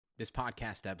This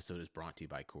podcast episode is brought to you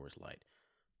by Coors Light.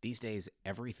 These days,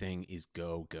 everything is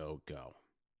go, go, go.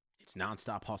 It's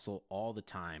nonstop hustle all the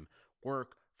time.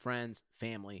 Work, friends,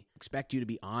 family, expect you to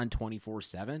be on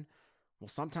 24/7. Well,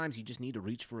 sometimes you just need to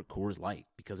reach for a Coors Light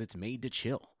because it's made to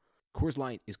chill. Coors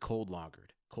Light is cold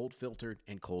lagered, cold filtered,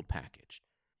 and cold packaged.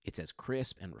 It's as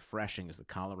crisp and refreshing as the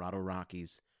Colorado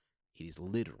Rockies. It is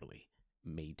literally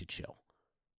made to chill.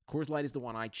 Coors Light is the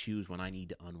one I choose when I need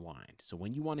to unwind. So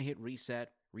when you want to hit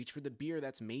reset, reach for the beer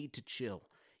that's made to chill.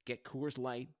 Get Coors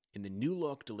Light in the new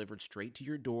look delivered straight to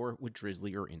your door with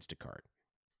Drizzly or Instacart.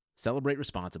 Celebrate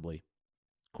responsibly.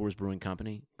 Coors Brewing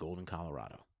Company, Golden,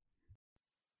 Colorado.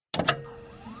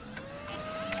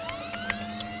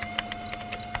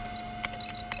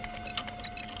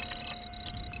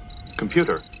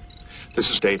 Computer, this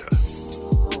is Data.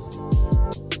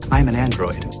 I'm an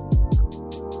android.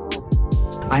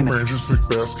 I'm a Rangers League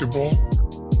basketball.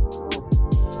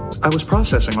 I was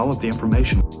processing all of the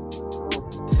information.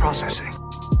 Processing.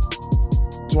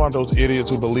 It's one of those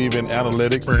idiots who believe in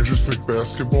analytics. Rangers League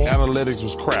basketball. Analytics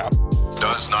was crap.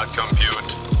 Does not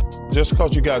compute. Just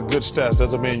because you got good stats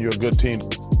doesn't mean you're a good team.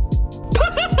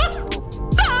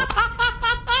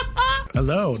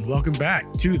 Hello and welcome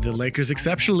back to the Lakers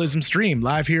Exceptionalism stream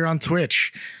live here on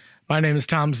Twitch. My name is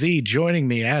Tom Z. Joining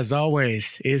me, as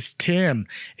always, is Tim,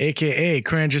 a.k.a.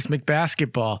 Crangus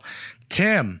McBasketball.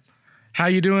 Tim, how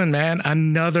you doing, man?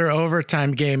 Another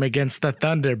overtime game against the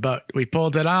Thunder, but we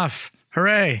pulled it off.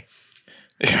 Hooray.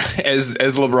 As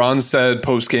LeBron said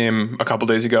post-game a couple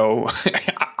days ago,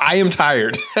 I am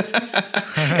tired.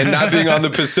 And not being on the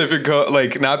Pacific,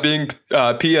 not being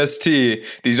PST,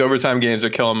 these overtime games are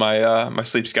killing my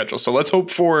sleep schedule. So let's hope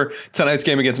for tonight's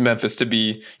game against Memphis to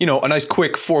be, a nice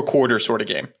quick 4-quarter sort of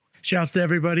game. Shouts to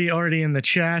everybody already in the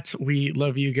chat. We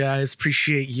love you guys.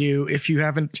 Appreciate you. If you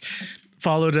haven't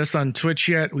followed us on Twitch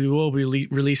yet, we will be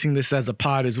releasing this as a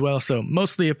pod as well. So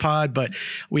mostly a pod, but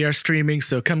we are streaming.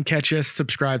 So come catch us.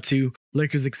 Subscribe to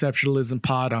Lakers Exceptionalism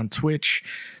Pod on Twitch.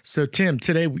 So Tim,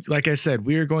 today, like I said,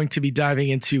 we are going to be diving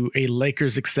into a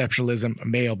Lakers Exceptionalism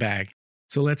mailbag.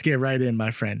 So let's get right in,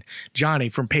 my friend. Johnny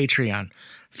from Patreon.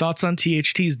 Thoughts on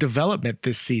THT's development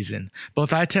this season?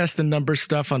 Both eye test and number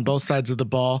stuff on both sides of the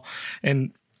ball,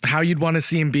 and how you'd want to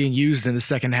see him being used in the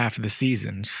second half of the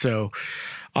season. So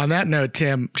on that note,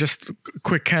 Tim, just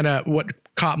quick kind of what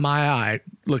caught my eye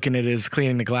looking at his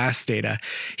cleaning the glass data.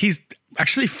 He's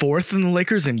actually fourth in the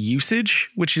Lakers in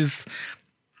usage, which is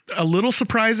a little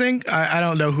surprising. I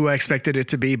don't know who I expected it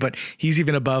to be, but he's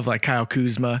even above like Kyle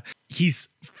Kuzma. He's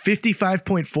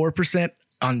 55.4%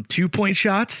 on 2-point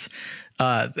shots.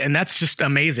 And that's just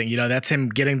amazing. That's him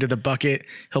getting to the bucket.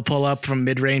 He'll pull up from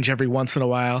mid-range every once in a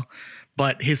while.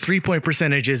 But his 3-point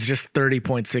percentage is just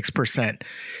 30.6%.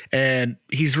 And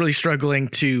he's really struggling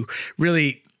to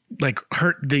really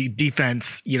hurt the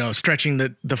defense, stretching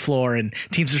the floor, and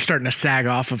teams are starting to sag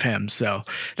off of him. So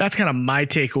that's kind of my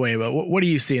takeaway. But what are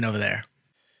you seeing over there?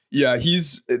 Yeah,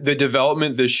 the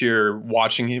development this year,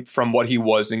 watching him from what he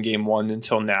was in game one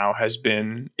until now it's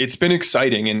been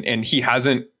exciting. And he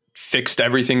hasn't fixed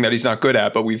everything that he's not good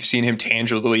at, but we've seen him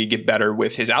tangibly get better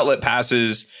with his outlet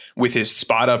passes, with his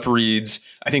spot up reads.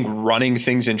 I think running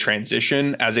things in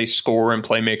transition as a scorer and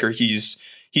playmaker,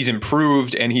 he's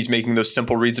improved, and he's making those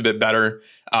simple reads a bit better.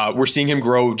 We're seeing him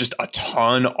grow just a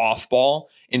ton off ball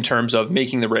in terms of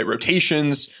making the right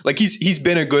rotations. He's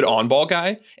been a good on ball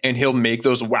guy, and he'll make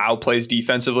those wow plays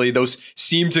defensively. Those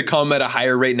seem to come at a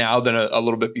higher rate now than a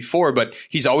little bit before, but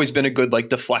he's always been a good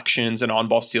deflections and on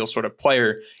ball steal sort of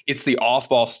player. It's the off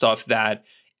ball stuff that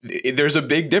there's a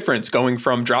big difference going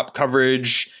from drop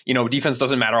coverage, defense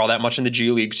doesn't matter all that much in the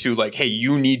G League, to hey,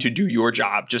 you need to do your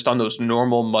job just on those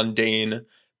normal mundane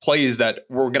plays that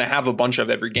we're going to have a bunch of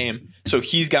every game. So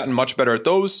he's gotten much better at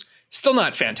those. Still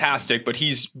not fantastic, but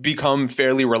he's become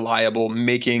fairly reliable,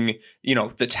 making,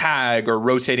 the tag or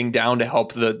rotating down to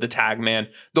help the tag man,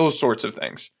 those sorts of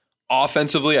things.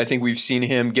 Offensively, I think we've seen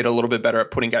him get a little bit better at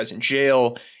putting guys in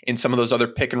jail, in some of those other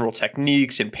pick and roll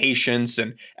techniques and patience.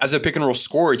 And as a pick and roll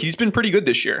scorer, he's been pretty good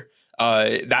this year.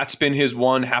 That's been his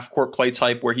one half court play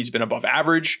type where he's been above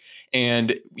average.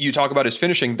 And you talk about his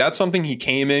finishing. That's something he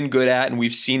came in good at. And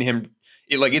we've seen him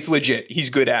it's legit. He's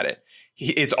good at it.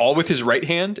 It's all with his right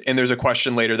hand. And there's a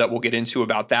question later that we'll get into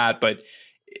about that. But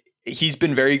he's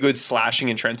been very good slashing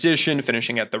in transition,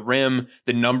 finishing at the rim.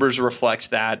 The numbers reflect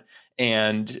that.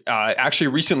 And actually,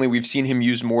 recently, we've seen him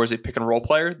used more as a pick and roll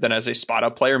player than as a spot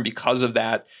up player. And because of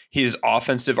that, his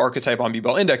offensive archetype on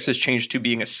B-ball index has changed to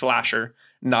being a slasher,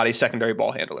 not a secondary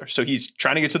ball handler. So he's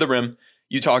trying to get to the rim.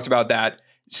 You talked about that.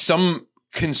 Some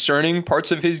concerning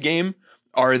parts of his game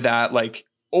are that,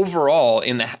 overall,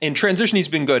 in transition, he's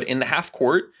been good. In the half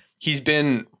court, he's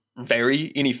been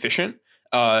very inefficient.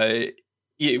 I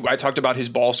talked about his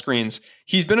ball screens.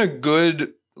 He's been a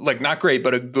good, like not great,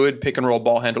 but a good pick and roll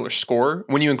ball handler scorer.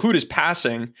 When you include his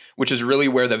passing, which is really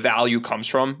where the value comes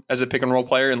from as a pick and roll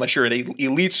player, unless you're an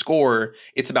elite scorer,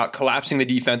 it's about collapsing the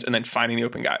defense and then finding the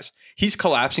open guys. He's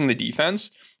collapsing the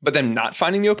defense, but then not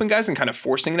finding the open guys and kind of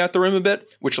forcing it at the rim a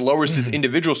bit, which lowers his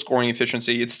individual scoring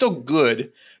efficiency. It's still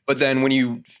good, but then when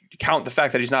you count the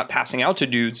fact that he's not passing out to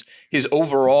dudes, his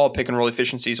overall pick and roll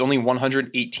efficiency is only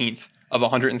 118th of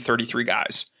 133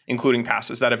 guys, including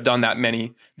passes that have done that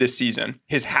many this season.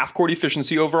 His half-court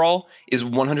efficiency overall is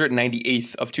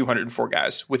 198th of 204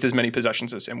 guys with as many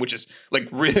possessions as him, which is like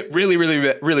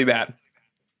really bad.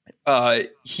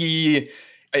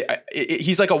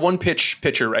 He's like a one-pitch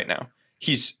pitcher right now.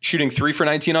 He's shooting 3 for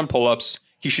 19 on pull-ups.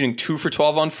 He's shooting 2 for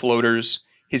 12 on floaters.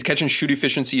 His catch and shoot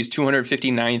efficiency is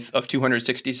 259th of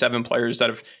 267 players that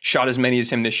have shot as many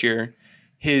as him this year.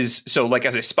 So like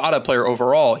as a spot-up player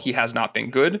overall, he has not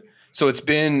been good. So it's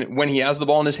been when he has the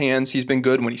ball in his hands, he's been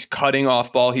good. When he's cutting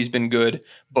off ball, he's been good.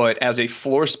 But as a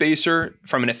floor spacer,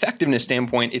 from an effectiveness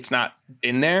standpoint, it's not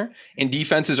been there. And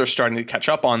defenses are starting to catch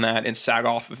up on that and sag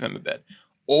off of him a bit.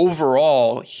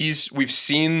 Overall, we've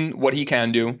seen what he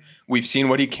can do. We've seen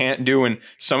what he can't do. And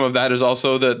some of that is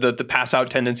also the pass out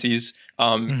tendencies.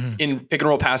 In pick and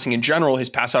roll passing in general, his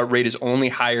pass out rate is only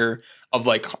higher of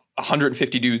like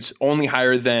 150 dudes, only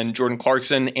higher than Jordan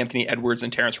Clarkson, Anthony Edwards,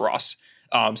 and Terrence Ross.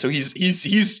 So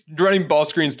he's running ball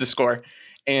screens to score.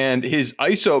 And his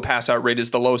ISO pass out rate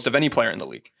is the lowest of any player in the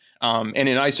league. And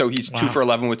in ISO, he's 2 for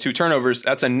 11 with 2 turnovers.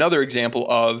 That's another example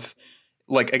of,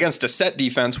 like, against a set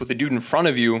defense with a dude in front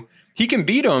of you, he can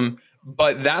beat him,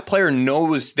 but that player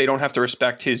knows they don't have to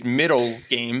respect his middle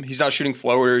game. He's not shooting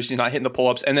floaters. He's not hitting the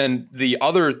pull-ups. And then the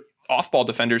other off-ball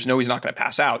defenders know he's not going to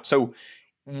pass out. So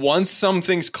once some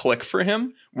things click for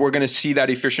him, we're going to see that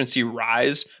efficiency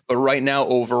rise. But right now,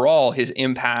 overall, his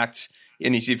impact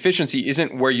and his efficiency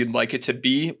isn't where you'd like it to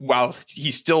be, while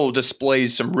he still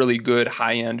displays some really good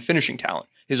high-end finishing talent.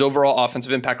 His overall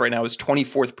offensive impact right now is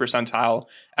 24th percentile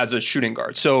as a shooting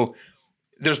guard. So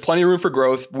there's plenty of room for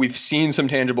growth. We've seen some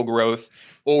tangible growth.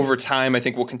 Over time, I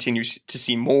think we'll continue to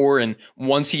see more. And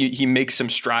once he makes some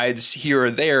strides here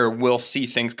or there, we'll see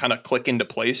things kind of click into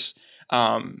place.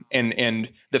 And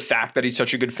the fact that he's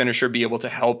such a good finisher be able to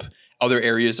help other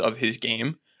areas of his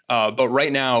game. But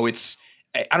right now,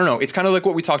 I don't know. It's kind of like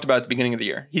what we talked about at the beginning of the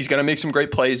year. He's going to make some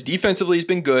great plays. Defensively, he's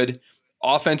been good.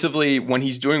 Offensively, when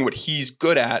he's doing what he's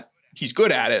good at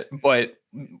it. But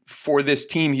for this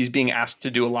team, he's being asked to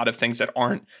do a lot of things that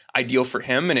aren't ideal for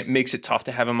him, and it makes it tough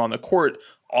to have him on the court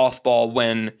off ball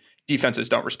when defenses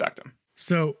don't respect him.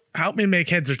 So help me make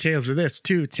heads or tails of this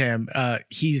too, Tim.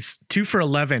 He's 2 for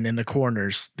 11 in the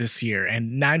corners this year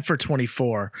and 9 for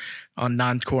 24 on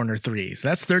non-corner threes.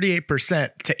 That's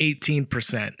 38% to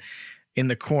 18% in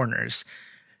the corners.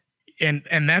 And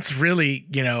that's really,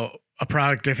 a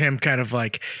product of him kind of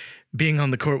like being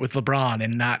on the court with LeBron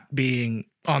and not being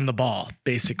on the ball,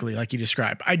 basically, like you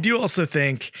described. I do also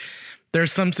think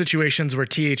there's some situations where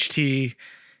THT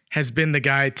has been the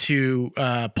guy to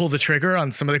pull the trigger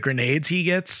on some of the grenades he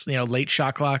gets, late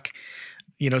shot clock,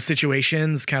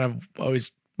 situations, kind of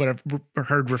always what I've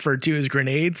heard referred to as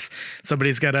grenades.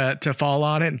 Somebody's got to fall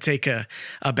on it and take a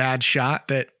bad shot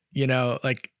that,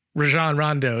 like Rajon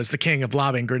Rondo is the king of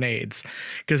lobbing grenades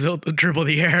because he'll dribble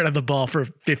the air out of the ball for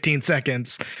 15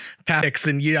 seconds, pass,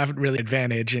 and you have really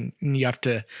advantage and you have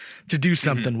to do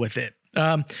something with it.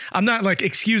 I'm not like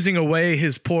excusing away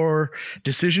his poor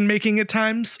decision making at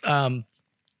times.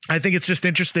 I think it's just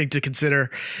interesting to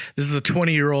consider this is a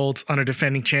 20-year-old on a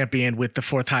defending champion with the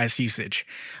 4th highest usage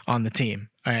on the team.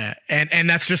 And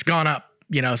that's just gone up,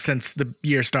 since the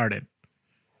year started.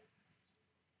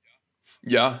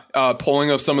 Yeah.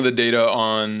 Pulling up some of the data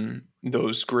on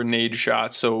those grenade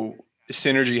shots. So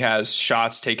Synergy has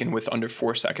shots taken with under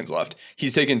 4 seconds left.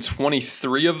 He's taken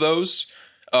 23 of those,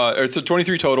 or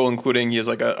 23 total, including he has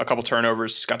like a couple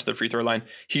turnovers, got to the free throw line.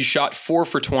 He shot 4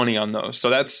 for 20 on those. So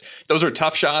those are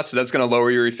tough shots. That's going to lower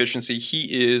your efficiency.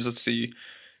 He is,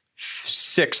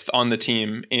 6th on the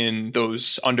team in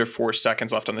those under 4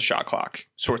 seconds left on the shot clock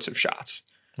sorts of shots.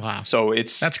 Wow. So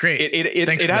that's great.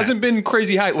 It hasn't been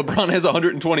crazy high. LeBron has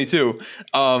 122.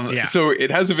 So it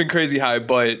hasn't been crazy high,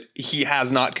 but he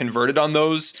has not converted on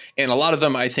those. And a lot of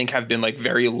them, I think, have been like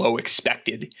very low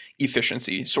expected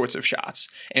efficiency sorts of shots.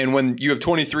 And when you have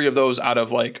 23 of those out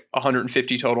of like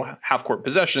 150 total half court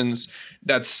possessions,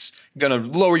 that's going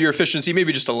to lower your efficiency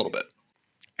maybe just a little bit.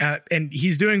 And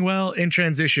he's doing well in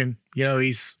transition. You know,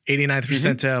 he's 89th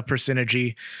percentile per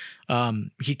synergy.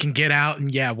 He can get out,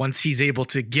 and once he's able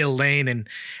to get a lane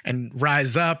and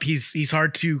rise up, he's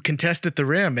hard to contest at the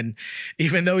rim. And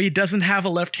even though he doesn't have a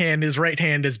left hand, his right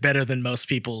hand is better than most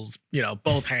people's,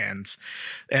 both hands.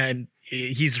 And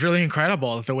he's really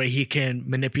incredible at the way he can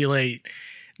manipulate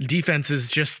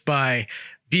defenses just by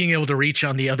being able to reach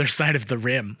on the other side of the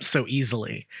rim so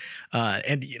easily.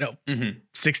 And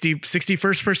 61st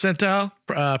percentile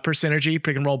per synergy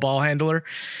pick and roll ball handler.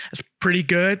 That's pretty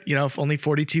good. Only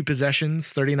 42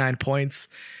 possessions, 39 points.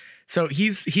 So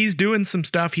he's doing some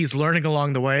stuff. He's learning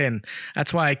along the way. And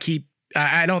that's why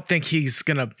I don't think he's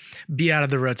going to be out of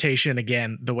the rotation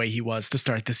again the way he was to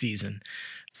start the season.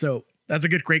 So that's a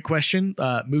great question.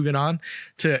 Moving on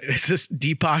to, is this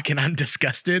Deepak and I'm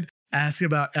disgusted? Ask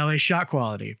about LA shot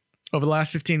quality. Over the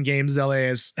last 15 games, LA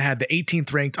has had the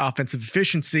 18th ranked offensive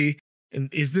efficiency.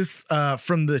 And is this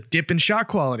from the dip in shot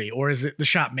quality, or is it the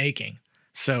shot making?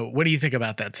 So what do you think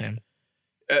about that, Tim?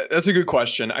 That's a good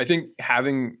question. I think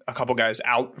having a couple guys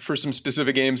out for some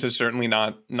specific games has certainly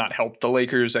not helped the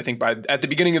Lakers. I think at the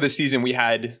beginning of the season, we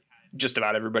had just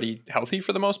about everybody healthy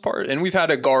for the most part. And we've had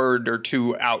a guard or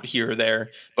two out here or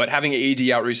there. But having AD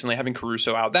out recently, having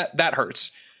Caruso out, that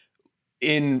hurts.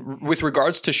 With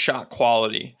regards to shot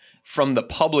quality, from the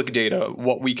public data,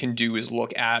 what we can do is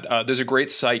look at, there's a great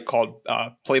site called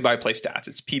Play-by-Play Stats.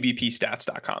 It's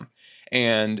pbpstats.com.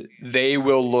 And they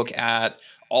will look at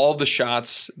all the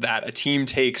shots that a team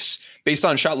takes based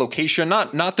on shot location,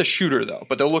 not the shooter though,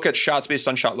 but they'll look at shots based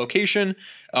on shot location.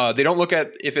 They don't look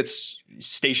at if it's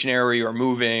stationary or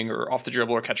moving or off the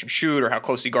dribble or catch and shoot or how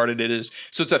closely guarded it is.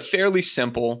 So it's a fairly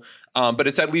simple, but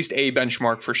it's at least a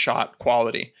benchmark for shot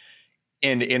quality.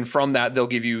 And from that, they'll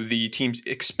give you the team's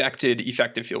expected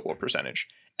effective field goal percentage.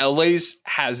 LA's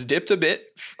has dipped a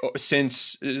bit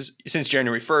since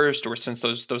January 1st or since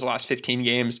those last 15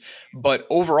 games. But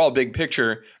overall, big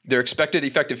picture, their expected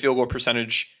effective field goal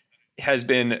percentage has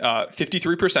been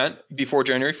 53% before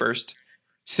January 1st.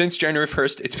 Since January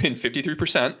 1st, it's been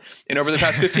 53%. And over the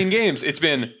past 15 games, it's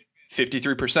been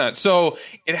 53%. So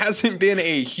it hasn't been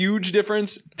a huge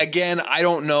difference. Again, I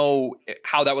don't know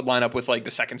how that would line up with like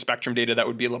the second spectrum data. That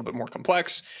would be a little bit more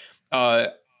complex.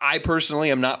 I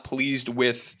personally am not pleased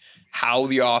with how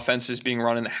the offense is being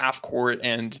run in the half court.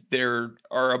 And there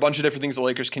are a bunch of different things the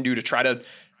Lakers can do to try to,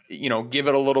 give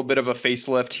it a little bit of a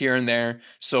facelift here and there.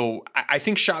 So I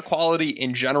think shot quality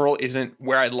in general isn't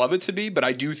where I'd love it to be, but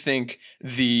I do think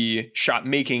the shot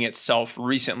making itself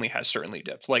recently has certainly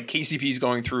dipped. Like KCP is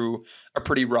going through a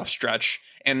pretty rough stretch,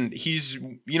 and he's,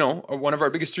 one of our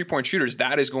biggest 3-point shooters.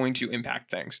 That is going to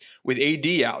impact things. With AD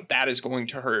out, that is going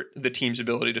to hurt the team's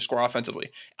ability to score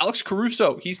offensively. Alex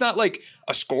Caruso, he's not like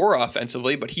a scorer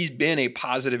offensively, but he's been a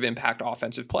positive impact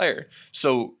offensive player.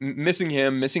 So missing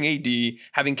him, missing AD,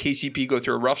 having KCP go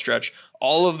through a rough stretch,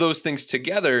 all of those things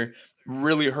together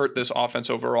really hurt this offense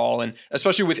overall. And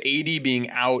especially with AD being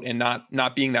out and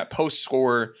not being that post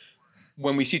scorer,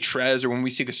 when we see Trez or when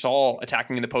we see Gasol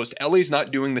attacking in the post, LA's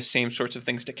not doing the same sorts of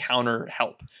things to counter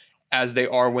help as they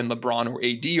are when LeBron or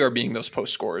AD are being those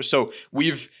post scorers. So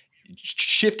we've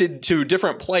shifted to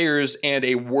different players and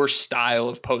a worse style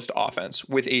of post offense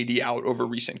with AD out over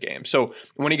recent games. So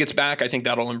when he gets back, I think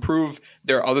that'll improve.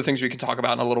 There are other things we can talk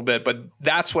about in a little bit, but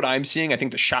that's what I'm seeing. I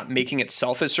think the shot making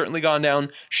itself has certainly gone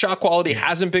down. Shot quality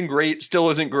hasn't been great,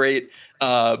 still isn't great,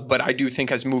 but I do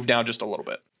think has moved down just a little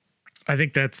bit. I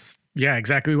think that's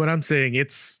exactly what I'm saying.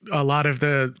 It's a lot of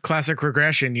the classic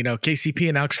regression. KCP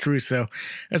and Alex Caruso,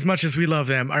 as much as we love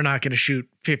them, are not going to shoot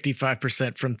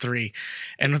 55% from three.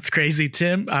 And what's crazy,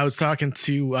 Tim, I was talking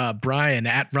to Brian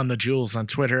at Run the Jewels on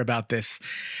Twitter about this.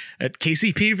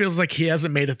 KCP feels like he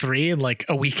hasn't made a three in like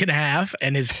a week and a half,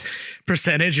 and his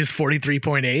percentage is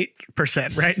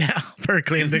 43.8% right now per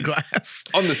clean the glass.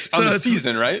 On the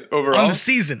season, right? Overall? On the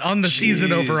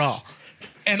season overall.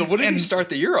 And, so what did he start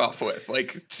the year off with?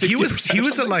 Like 60%? He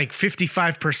was at like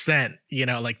 55%,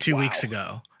 like 2 weeks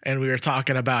ago. And we were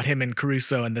talking about him and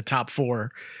Caruso in the top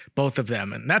four, both of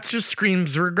them. And that's just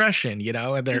screams regression,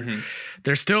 and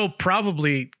they're still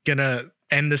probably going to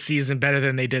end the season better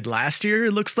than they did last year,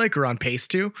 it looks like, or on pace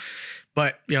to.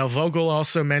 But, Vogel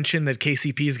also mentioned that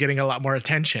KCP is getting a lot more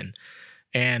attention.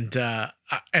 And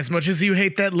as much as you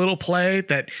hate that little play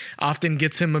that often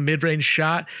gets him a mid-range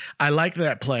shot, I like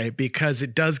that play because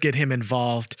it does get him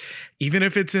involved. Even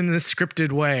if it's in this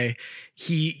scripted way,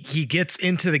 he gets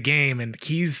into the game, and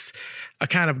he's a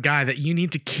kind of guy that you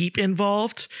need to keep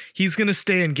involved. He's going to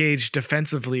stay engaged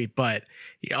defensively, but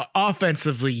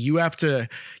offensively, you have to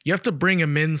bring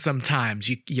him in sometimes,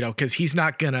 because he's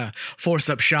not going to force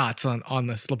up shots on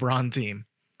this LeBron team.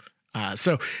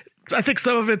 So I think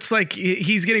some of it's like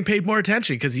he's getting paid more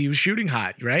attention because he was shooting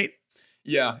hot, right?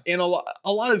 Yeah, and a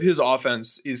lot of his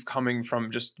offense is coming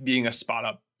from just being a spot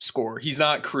up scorer. He's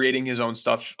not creating his own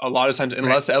stuff a lot of times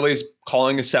unless LA's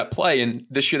calling a set play. And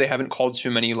this year they haven't called too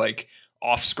many like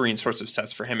off screen sorts of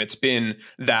sets for him. It's been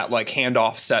that like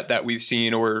handoff set that we've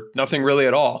seen or nothing really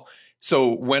at all.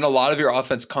 So when a lot of your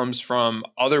offense comes from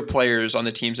other players on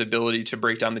the team's ability to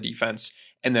break down the defense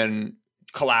and then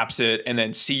collapse it and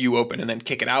then see you open and then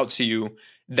kick it out to you,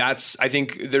 I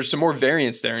think there's some more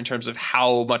variance there in terms of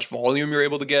how much volume you're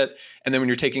able to get. And then when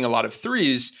you're taking a lot of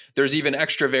threes, there's even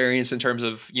extra variance in terms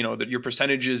of, your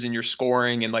percentages and your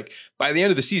scoring. And like by the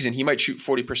end of the season, he might shoot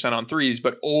 40% on threes,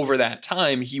 but over that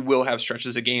time, he will have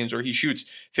stretches of games where he shoots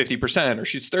 50% or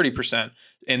shoots 30%.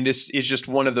 And this is just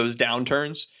one of those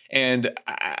downturns. And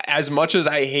as much as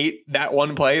I hate that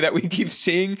one play that we keep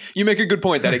seeing, you make a good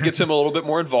point that it gets him a little bit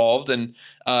more involved. And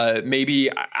maybe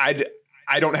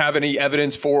I don't have any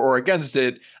evidence for or against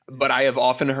it, but I have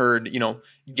often heard,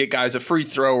 get guys a free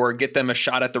throw or get them a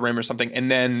shot at the rim or something.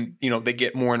 And then, they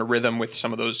get more in a rhythm with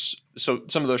some of those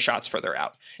shots further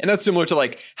out. And that's similar to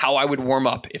like how I would warm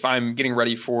up if I'm getting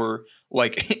ready for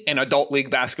like an adult league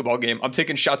basketball game. I'm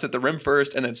taking shots at the rim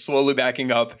first and then slowly backing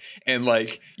up. And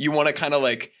like, you want to kind of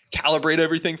like calibrate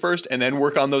everything first and then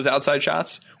work on those outside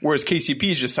shots. Whereas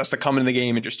KCP just has to come in the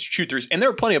game and just shoot threes. And there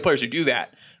are plenty of players who do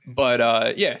that. But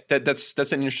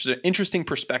that's an interesting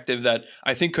perspective that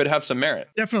I think could have some merit.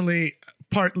 Definitely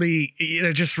Partly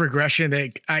just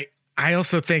regression. I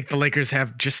also think the Lakers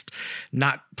have just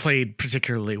not played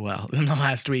particularly well in the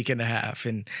last week and a half.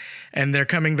 And they're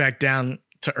coming back down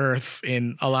to earth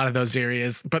in a lot of those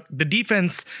areas. But the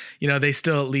defense, they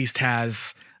still at least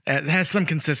has some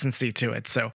consistency to it.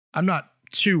 So I'm not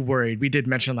too worried. We did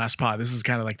mention last pod, this is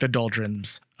kind of like the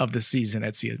doldrums of the season,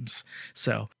 it seems.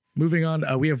 So moving on,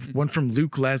 we have one from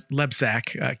Luke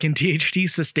Lebsack. Can THT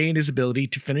sustain his ability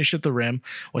to finish at the rim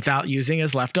without using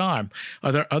his left arm?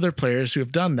 Are there other players who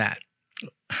have done that?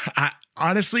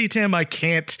 Honestly, Tim, I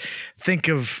can't think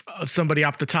of somebody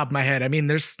off the top of my head. I mean,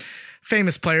 there's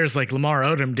famous players like Lamar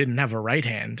Odom didn't have a right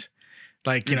hand.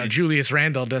 Like, Julius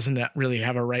Randle doesn't really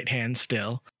have a right hand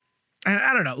still. And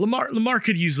I don't know, Lamar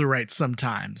could use the right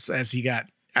sometimes as he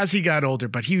got older,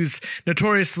 but he was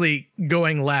notoriously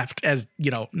going left as,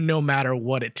 no matter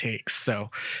what it takes. So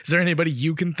is there anybody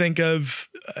you can think of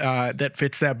that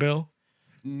fits that bill?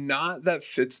 Not that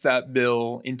fits that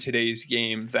bill in today's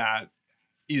game that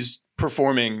is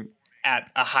performing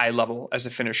at a high level as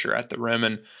a finisher at the rim.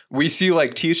 And we see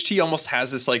like THT almost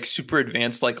has this like super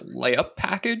advanced like layup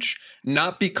package,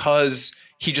 not because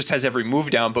he just has every move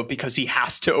down, but because he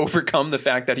has to overcome the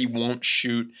fact that he won't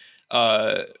shoot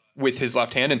with his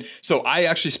left hand. And so I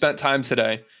actually spent time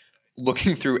today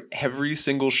looking through every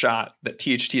single shot that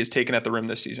THT has taken at the rim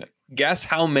this season. Guess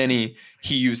how many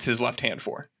he used his left hand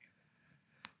for?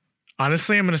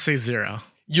 Honestly, I'm going to say 0.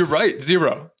 You're right.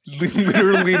 0.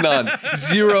 Literally none.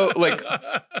 0. Like,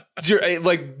 0.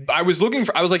 Like, I was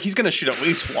like, he's going to shoot at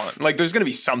least one. Like, there's going to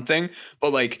be something.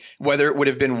 But, like, whether it would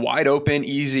have been wide open,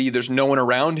 easy, there's no one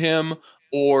around him,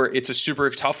 or it's a super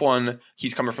tough one,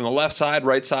 he's coming from the left side,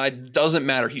 right side, doesn't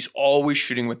matter. He's always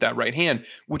shooting with that right hand,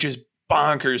 which is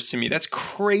bonkers to me. That's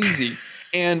crazy.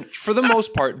 And for the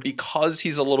most part, because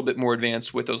he's a little bit more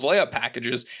advanced with those layup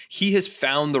packages, he has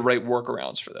found the right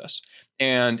workarounds for this.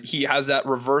 And he has that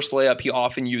reverse layup he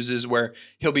often uses where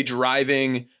he'll be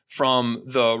driving from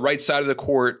the right side of the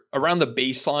court around the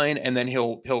baseline, and then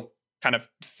he'll kind of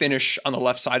finish on the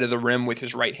left side of the rim with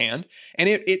his right hand. And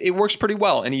it works pretty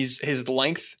well. And his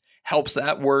length helps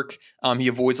that work. He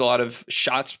avoids a lot of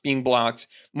shots being blocked.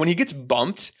 When he gets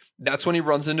bumped, that's when he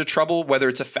runs into trouble, whether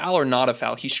it's a foul or not a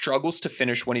foul. He struggles to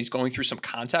finish when he's going through some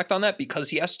contact on that because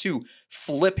he has to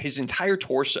flip his entire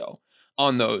torso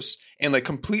on those and like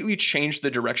completely change the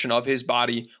direction of his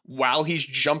body while he's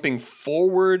jumping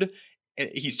forward.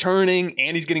 He's turning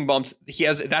and he's getting bumped.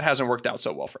 That hasn't worked out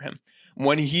so well for him.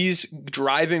 When he's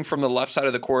driving from the left side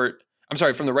of the court,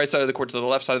 from the right side of the court to the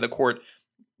left side of the court,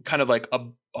 kind of like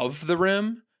above the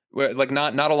rim, where like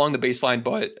not along the baseline,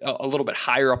 but a little bit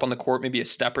higher up on the court, maybe a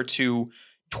step or two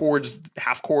towards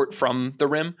half court from the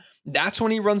rim. That's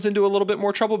when he runs into a little bit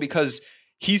more trouble because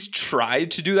he's tried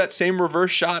to do that same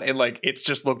reverse shot and like it's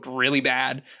just looked really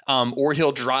bad. Or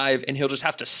he'll drive and he'll just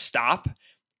have to stop,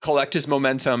 collect his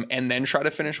momentum, and then try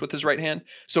to finish with his right hand.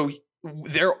 So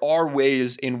there are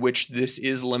ways in which this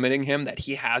is limiting him that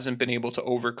he hasn't been able to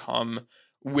overcome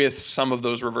with some of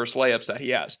those reverse layups that he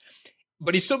has.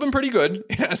 but he's still been pretty good.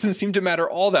 It hasn't seemed to matter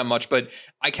all that much, but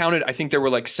I think there were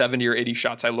like 70 or 80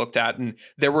 shots I looked at, and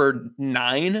there were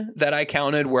 9 that I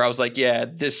counted where I was like, yeah,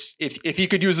 this, if he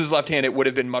could use his left hand, it would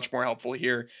have been much more helpful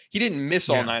here. He didn't miss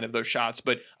all 9 of those shots,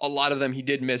 but a lot of them he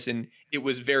did miss, and it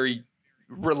was very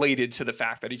related to the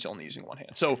fact that he's only using one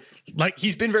hand. So like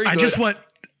he's been very good.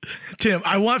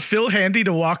 I want Phil Handy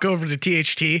to walk over to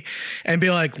THT and be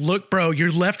like, look, bro, your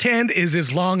left hand is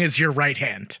as long as your right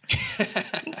hand.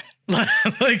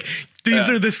 Like these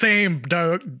are the same,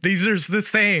 dog. These are the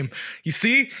same. You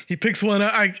see, he picks one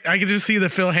up. I can just see the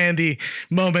Phil Handy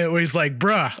moment where he's like,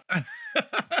 bruh.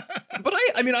 But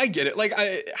I get it. Like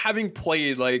having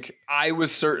played, like I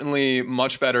was certainly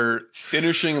much better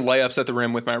finishing layups at the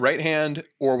rim with my right hand,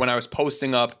 or when I was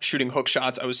posting up, shooting hook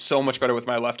shots, I was so much better with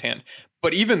my left hand.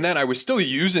 But even then I was still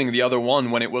using the other one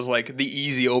when it was like the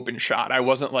easy open shot. I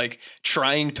wasn't like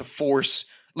trying to force,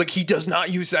 like he does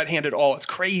not use that hand at all. It's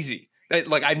crazy.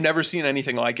 Like I've never seen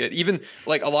anything like it. Even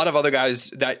like a lot of other guys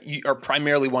that are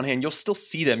primarily one hand, you'll still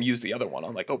see them use the other one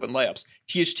on like open layups.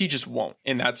 THT just won't,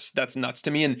 and that's nuts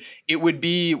to me. And it would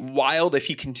be wild if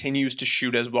he continues to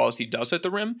shoot as well as he does at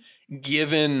the rim,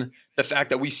 given the fact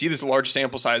that we see this large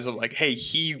sample size of like, hey,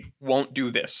 he won't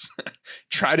do this.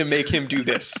 Try to make him do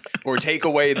this, or take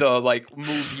away the like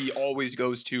move he always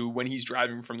goes to when he's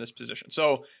driving from this position.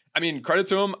 So I mean, credit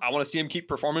to him. I want to see him keep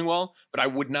performing well, but I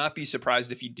would not be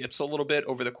surprised if he dips a little bit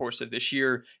over the course of this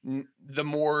year. The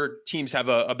more teams have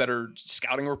a better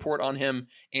scouting report on him,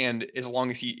 and as long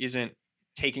as he isn't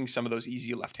taking some of those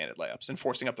easy left-handed layups and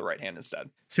forcing up the right hand instead.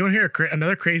 So you want to hear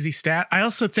another crazy stat? I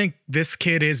also think this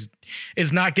kid is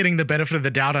not getting the benefit of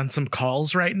the doubt on some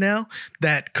calls right now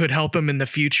that could help him in the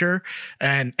future.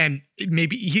 And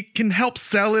maybe he can help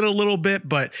sell it a little bit,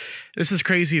 but this is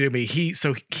crazy to me. He's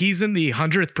in the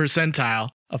 100th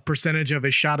percentile of percentage of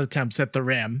his shot attempts at the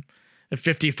rim at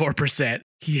 54%.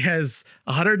 He has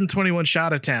 121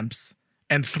 shot attempts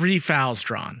and 3 fouls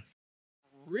drawn.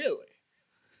 Really?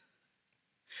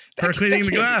 Per cleaning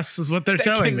the glass is what they're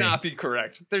telling me. That cannot be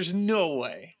correct. There's no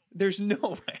way.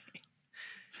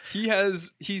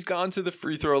 He's gone to the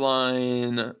free throw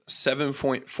line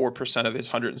 7.4% of his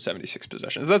 176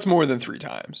 possessions. That's more than 3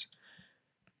 times.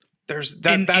 There's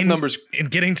that number's in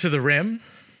getting to the rim.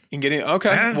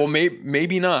 Well,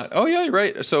 maybe not. Oh yeah, you're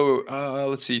right. So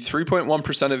let's see,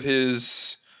 3.1% of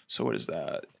his. So what is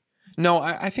that? No,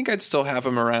 I think I'd still have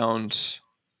him around.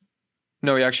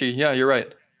 No, yeah, you're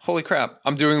right. Holy crap.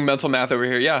 I'm doing mental math over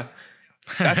here. Yeah.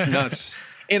 That's nuts.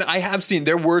 And I have seen,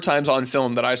 there were times on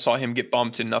film that I saw him get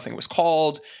bumped and nothing was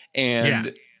called.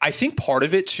 And I think part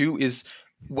of it too is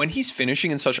when he's finishing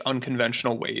in such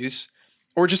unconventional ways,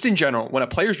 or just in general, when a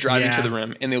player's driving to the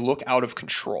rim and they look out of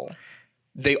control,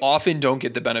 they often don't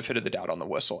get the benefit of the doubt on the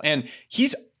whistle. And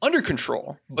he's under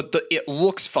control, but it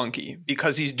looks funky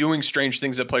because he's doing strange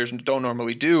things that players don't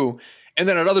normally do. And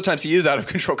then at other times he is out of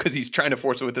control because he's trying to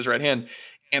force it with his right hand.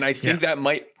 And I think that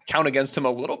might count against him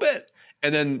a little bit.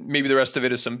 And then maybe the rest of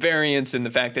it is some variance in the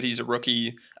fact that he's a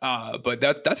rookie. But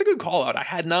that's a good call out. I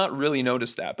had not really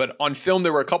noticed that. But on film,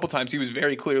 there were a couple times he was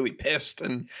very clearly pissed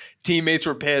and teammates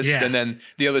were pissed. Yeah. And then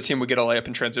the other team would get a layup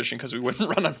in transition because we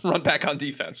wouldn't run back on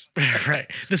defense. Right.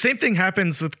 The same thing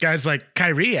happens with guys like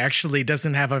Kyrie actually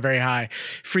doesn't have a very high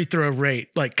free throw rate,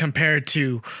 like compared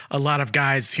to a lot of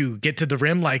guys who get to the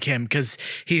rim like him because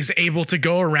he's able to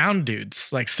go around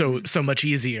dudes like so much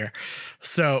easier.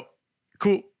 So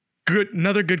cool. Good.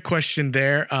 Another good question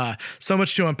there. So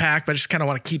much to unpack, but I just kind of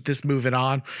want to keep this moving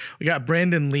on. We got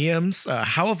Brandon Liams.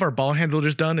 How have our ball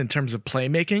handlers done in terms of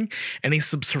playmaking? Any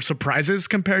surprises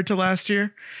compared to last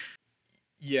year?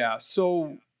 Yeah.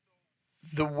 So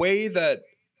the way that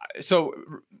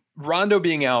Rondo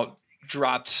being out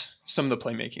dropped some of the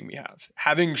playmaking we have.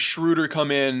 Having Schroeder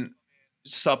come in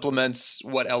supplements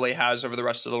what LA has over the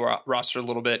rest of the roster a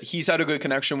little bit. He's had a good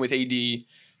connection with AD.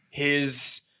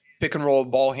 His pick and roll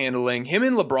ball handling, him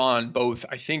and LeBron both,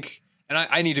 I think, and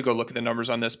I need to go look at the numbers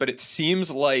on this, but it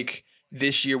seems like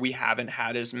this year we haven't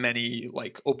had as many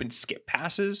like open skip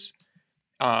passes.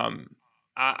 I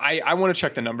want to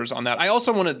check the numbers on that. I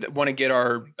also want to get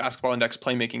our Basketball Index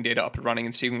playmaking data up and running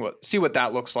and see what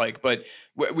that looks like. But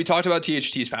we talked about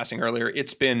THT's passing earlier.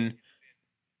 It's been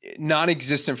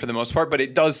non-existent for the most part, but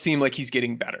it does seem like he's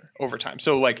getting better over time.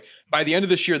 So like by the end of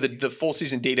this year, the full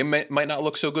season data might not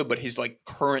look so good, but his like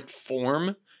current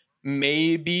form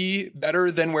may be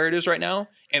better than where it is right now.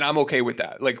 And I'm okay with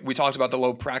that. Like we talked about the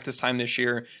low practice time this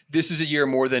year. This is a year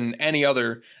more than any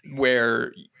other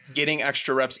where getting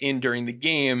extra reps in during the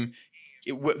game,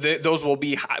 those will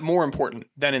be more important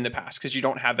than in the past because you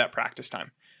don't have that practice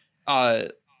time.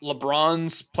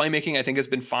 LeBron's playmaking, I think, has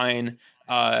been fine.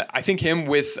 I think him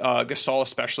with Gasol,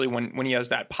 especially when he has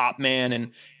that pop man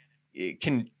and it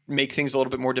can make things a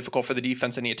little bit more difficult for the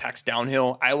defense and he attacks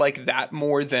downhill. I like that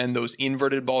more than those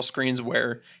inverted ball screens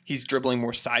where he's dribbling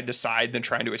more side to side than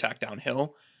trying to attack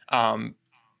downhill.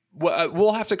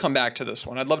 We'll have to come back to this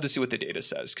one. I'd love to see what the data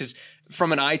says, because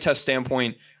from an eye test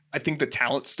standpoint, I think the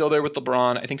talent's still there with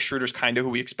LeBron. I think Schroeder's kind of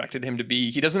who we expected him to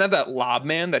be. He doesn't have that lob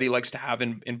man that he likes to have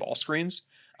in ball screens.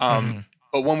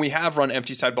 But when we have run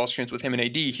empty side ball screens with him and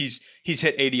AD, he's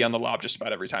hit AD on the lob just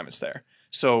about every time it's there.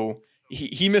 So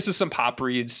he misses some pop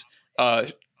reads.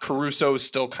 Caruso is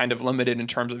still kind of limited in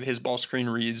terms of his ball screen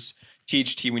reads.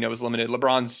 THT we know is limited.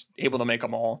 LeBron's able to make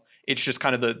them all. It's just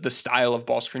kind of the style of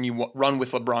ball screen you run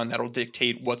with LeBron that'll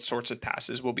dictate what sorts of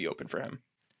passes will be open for him.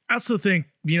 I also think,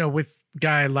 with a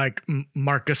guy like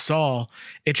Marc Gasol,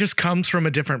 it just comes from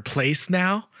a different place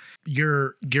now.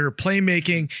 Your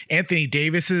playmaking, Anthony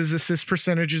Davis's assist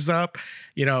percentage is up.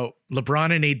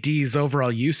 LeBron and AD's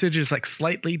overall usage is like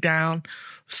slightly down.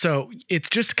 So it's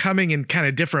just coming in kind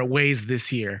of different ways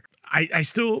this year. I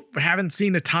still haven't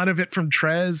seen a ton of it from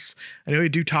Trez. I know we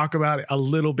do talk about it a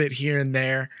little bit here and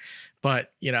there,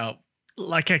 but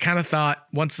like I kind of thought,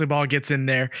 once the ball gets in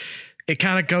there, it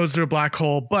kind of goes to a black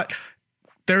hole. But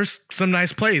there's some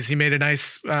nice plays. He made a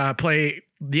nice play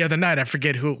the other night. I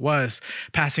forget who it was,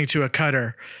 passing to a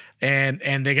cutter,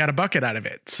 and they got a bucket out of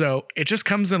it. So it just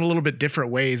comes in a little bit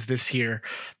different ways this year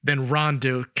than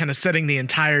Rondo, kind of setting the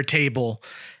entire table.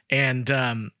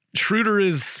 And Schroeder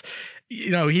is,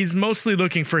 he's mostly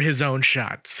looking for his own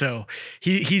shot. So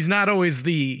he's not always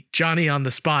the Johnny on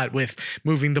the spot with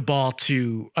moving the ball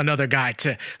to another guy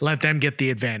to let them get the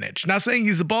advantage. Not saying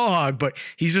he's a ball hog, but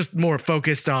he's just more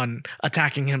focused on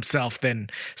attacking himself than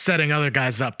setting other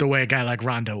guys up the way a guy like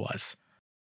Rondo was.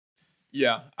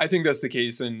 Yeah, I think that's the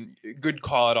case. And good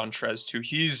call out on Trez too.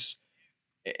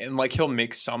 He'll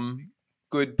make some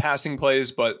good passing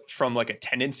plays, but from like a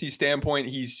tendency standpoint,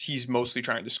 he's mostly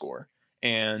trying to score.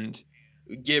 And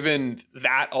given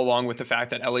that, along with the fact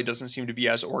that LA doesn't seem to be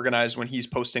as organized when he's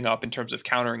posting up in terms of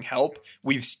countering help,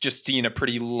 we've just seen a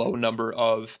pretty low number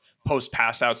of post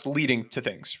pass outs leading to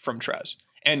things from Trez.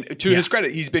 And to his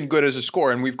credit, he's been good as a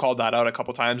scorer, and we've called that out a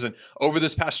couple times. And over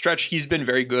this past stretch, he's been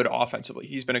very good offensively.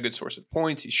 He's been a good source of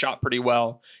points. He's shot pretty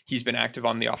well. He's been active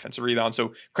on the offensive rebound.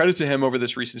 So credit to him over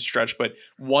this recent stretch. But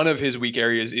one of his weak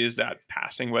areas is that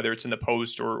passing, whether it's in the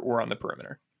post or on the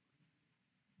perimeter.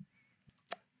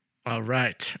 All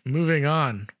right, moving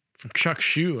on from Chuck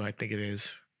Shu, I think it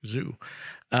is, Zoo.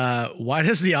 Why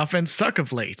does the offense suck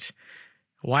of late?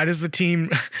 Why does the team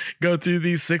go through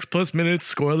these 6+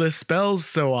 minutes scoreless spells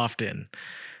so often?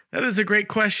 That is a great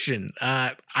question.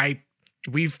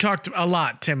 We've talked a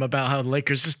lot, Tim, about how the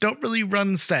Lakers just don't really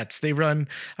run sets. They run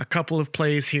a couple of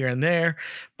plays here and there,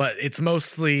 but it's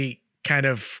mostly kind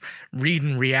of read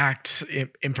and react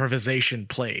improvisation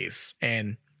plays.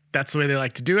 And that's the way they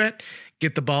like to do it.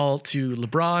 Get the ball to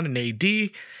LeBron and AD,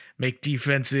 make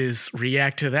defenses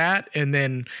react to that, and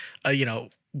then,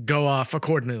 go off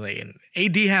accordingly. And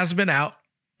AD has been out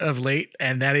of late,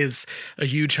 and that is a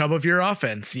huge hub of your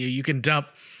offense. You can dump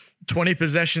 20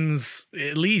 possessions,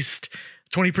 at least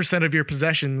 20% of your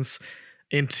possessions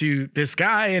into this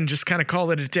guy and just kind of call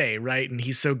it a day, right? And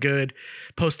he's so good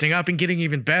posting up and getting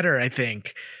even better, I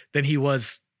think, than he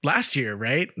was last year,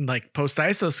 right? Like post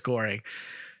ISO scoring.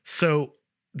 So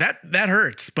that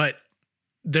hurts, but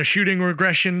the shooting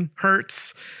regression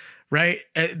hurts, right?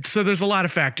 So there's a lot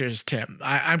of factors, Tim.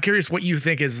 I'm curious what you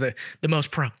think is the most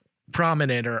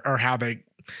prominent or how they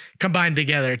combine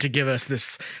together to give us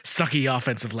this sucky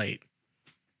offensive late.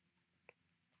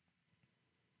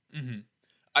 Mm-hmm.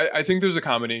 I think there's a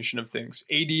combination of things.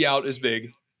 AD out is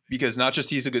big because not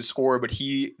just he's a good scorer, but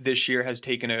he this year has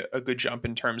taken a good jump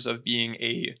in terms of being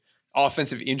a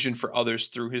offensive engine for others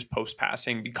through his post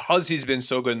passing. Because he's been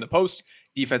so good in the post,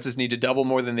 defenses need to double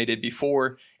more than they did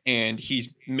before, and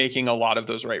he's making a lot of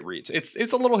those right reads. It's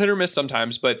a little hit or miss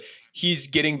sometimes, but he's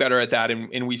getting better at that,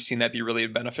 and we've seen that be really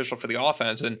beneficial for the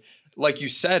offense. And like you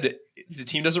said, the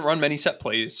team doesn't run many set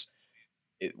plays.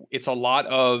 It's a lot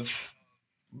of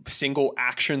single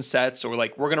action sets, or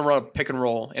like we're going to run a pick and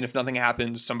roll, and if nothing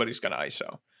happens, somebody's going to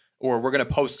ISO. Or we're going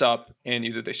to post up and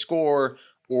either they score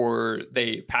or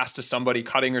they pass to somebody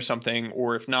cutting or something,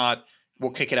 or if not,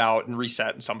 we'll kick it out and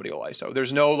reset and somebody will ISO.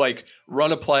 There's no like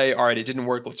run a play, all right, it didn't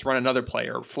work, let's run another play,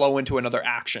 or flow into another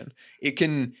action.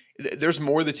 There's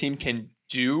more the team can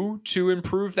do to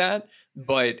improve that,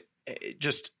 but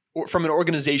just from an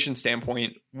organization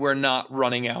standpoint, we're not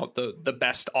running out the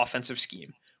best offensive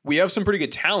scheme. We have some pretty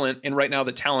good talent, and right now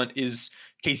the talent is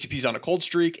KCP's on a cold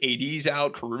streak, AD's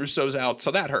out, Caruso's out,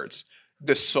 so that hurts.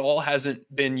 Gasol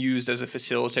hasn't been used as a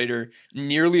facilitator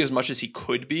nearly as much as he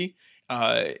could be.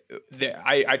 I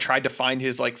tried to find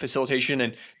his like facilitation,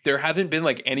 and there haven't been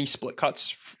like any split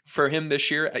cuts for him this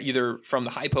year, either from the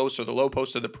high post or the low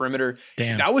post or the perimeter.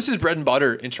 Damn. That was his bread and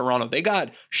butter in Toronto. They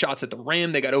got shots at the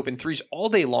rim, they got open threes all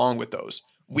day long with those.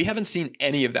 We haven't seen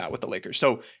any of that with the Lakers.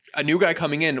 So a new guy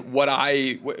coming in,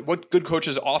 what good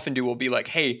coaches often do will be like,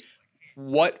 hey,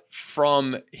 what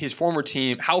from his former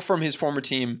team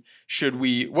should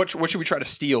we try to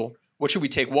steal? What should we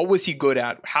take? What was he good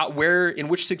at? In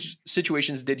which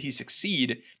situations did he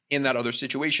succeed in that other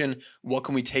situation? What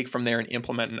can we take from there and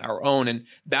implement in our own? And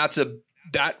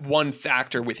that one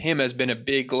factor with him has been a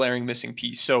big glaring missing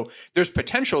piece. So there's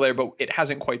potential there, but it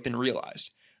hasn't quite been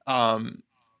realized.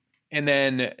 And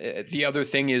then the other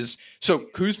thing is, so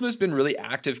Kuzma's been really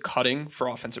active cutting for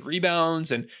offensive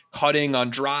rebounds and cutting on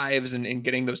drives and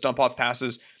getting those dump off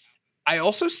passes. I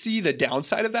also see the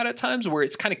downside of that at times where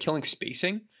it's kind of killing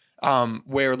spacing.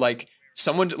 Where like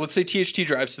someone, let's say THT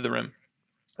drives to the rim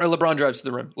or LeBron drives to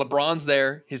the rim. LeBron's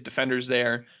there, his defender's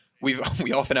there. We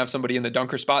often have somebody in the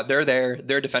dunker spot. They're there,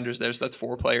 their defender's there. So that's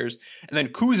 4 players. And then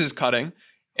Kuz is cutting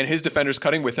and his defender's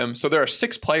cutting with him. So there are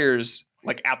 6 players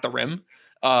like at the rim.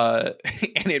 And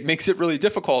it makes it really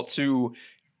difficult to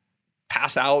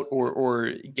pass out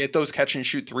or get those catch and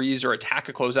shoot threes or attack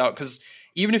a closeout. Cause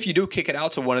even if you do kick it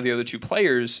out to one of the other 2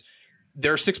 players,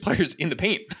 there are 6 players in the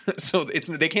paint, so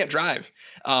they can't drive.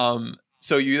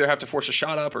 So you either have to force a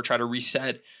shot up or try to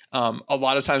reset. A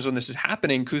lot of times when this is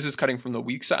happening, Kuz is cutting from the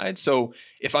weak side. So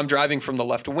if I'm driving from the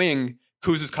left wing,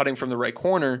 Kuz is cutting from the right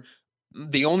corner.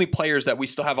 The only players that we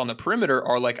still have on the perimeter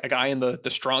are like a guy in the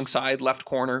strong side left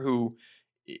corner who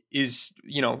is,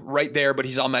 right there, but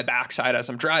he's on my backside as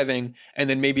I'm driving, and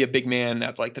then maybe a big man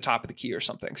at like the top of the key or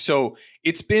something. So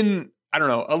it's been, I don't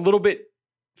know, a little bit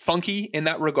funky in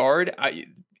that regard,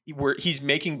 where he's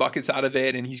making buckets out of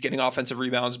it and he's getting offensive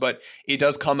rebounds, but it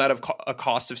does come out of a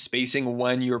cost of spacing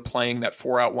when you're playing that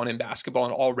 4-out-1 in basketball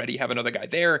and already have another guy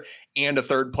there and a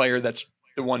third player that's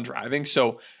the one driving.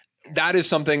 So that is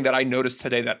something that I noticed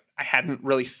today that I hadn't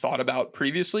really thought about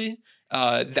previously,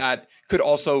 that could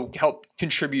also help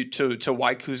contribute to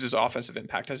why Kuz's offensive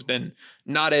impact has been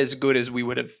not as good as we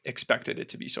would have expected it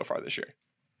to be so far this year.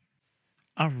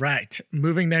 All right.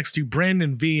 Moving next to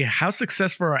Brandon V. How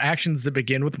successful are actions that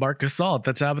begin with Marc Gasol at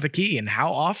the top of the key, and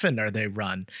how often are they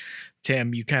run?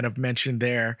 Tim, you kind of mentioned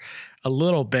there a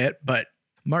little bit, but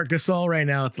Marc Gasol right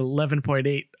now at the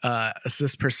 11.8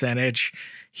 assist percentage,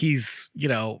 he's,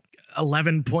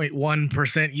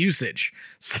 11.1% usage.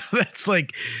 So that's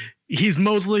like, he's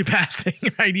mostly passing,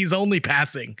 right? He's only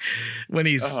passing when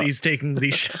he's taking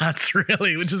these shots,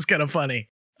 really, which is kind of funny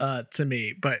to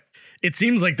me. But it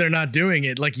seems like they're not doing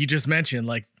it, like you just mentioned.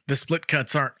 Like the split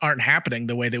cuts aren't happening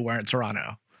the way they were in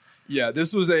Toronto. Yeah,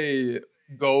 this was a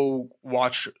go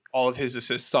watch all of his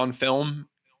assists on film,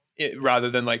 rather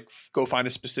than like go find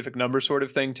a specific number sort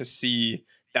of thing to see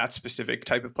that specific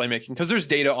type of playmaking. Because there's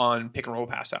data on pick and roll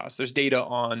pass outs, there's data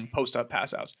on post up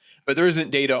pass outs, but there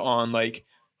isn't data on like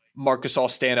Marc Gasol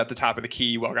stand at the top of the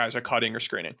key while guys are cutting or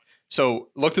screening. So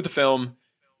looked at the film.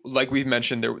 Like we've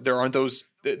mentioned, there aren't those.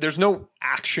 There's no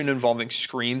action involving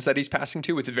screens that he's passing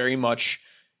to. It's very much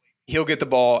he'll get the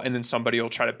ball and then somebody will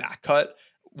try to back cut.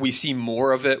 We see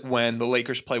more of it when the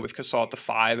Lakers play with Gasol at the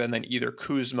 5 and then either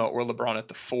Kuzma or LeBron at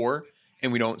the 4,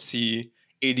 and we don't see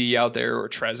AD out there or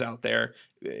Trez out there.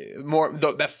 More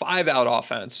that 5-out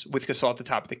offense with Gasol at the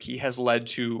top of the key has led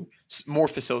to more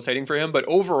facilitating for him. But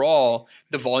overall,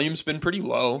 the volume's been pretty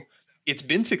low. It's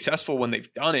been successful when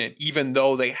they've done it, even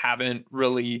though they haven't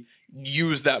really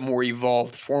used that more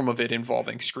evolved form of it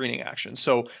involving screening action.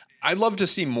 So I'd love to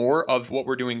see more of what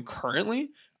we're doing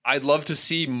currently. I'd love to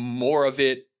see more of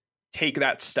it take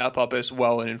that step up as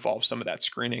well and involve some of that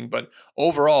screening. But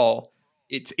overall,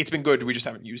 it's been good. We just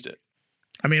haven't used it.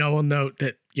 I mean, I will note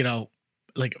that,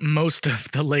 like most of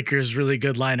the Lakers' really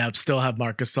good lineups still have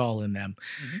Marc Gasol in them.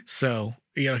 Mm-hmm. So,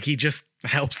 he just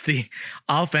helps the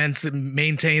offense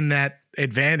maintain that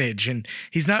advantage, and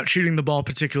he's not shooting the ball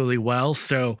particularly well.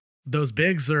 So those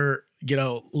bigs are,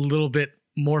 a little bit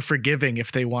more forgiving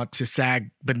if they want to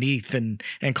sag beneath and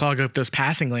clog up those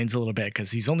passing lanes a little bit,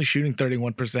 because he's only shooting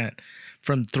 31%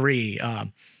 from 3.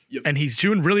 Yep. And he's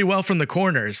doing really well from the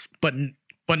corners, but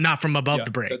not from above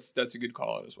the break. That's a good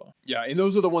call out as well. Yeah, and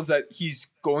those are the ones that he's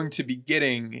going to be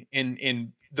getting,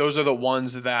 and those are the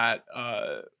ones that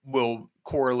will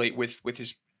correlate with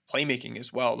his playmaking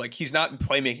as well. Like he's not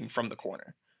playmaking from the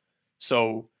corner,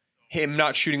 so him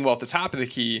not shooting well at the top of the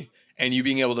key and you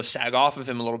being able to sag off of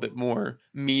him a little bit more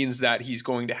means that he's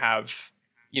going to have,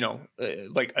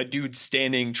 like a dude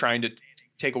standing trying to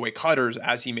take away cutters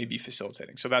as he may be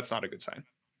facilitating. So that's not a good sign.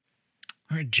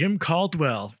 All right, Jim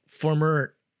Caldwell,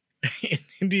 former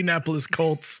Indianapolis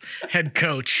Colts head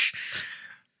coach,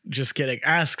 just kidding,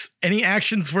 asks any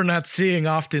actions we're not seeing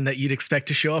often that you'd expect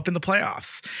to show up in the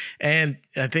playoffs. And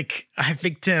I think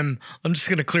Tim, I'm just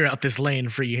going to clear out this lane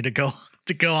for you to go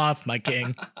off, my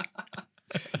king.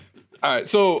 All right,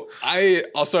 so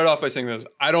I'll start off by saying this.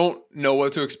 I don't know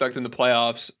what to expect in the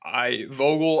playoffs.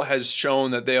 Vogel has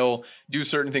shown that they'll do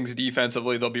certain things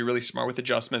defensively. They'll be really smart with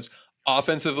adjustments.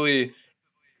 Offensively,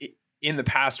 in the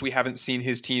past, we haven't seen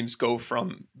his teams go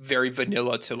from very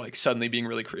vanilla to like suddenly being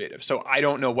really creative. So I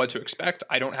don't know what to expect.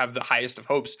 I don't have the highest of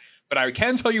hopes, but I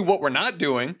can tell you what we're not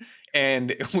doing,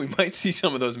 and we might see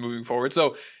some of those moving forward.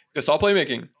 So Gasol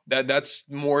playmaking, that's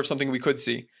more of something we could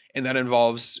see. And that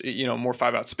involves, more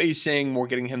 5-out spacing, more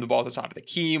getting him the ball at the top of the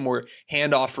key, more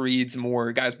handoff reads,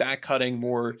 more guys back cutting,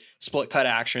 more split cut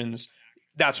actions,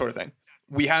 that sort of thing.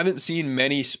 We haven't seen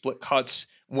many split cuts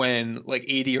when like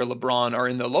AD or LeBron are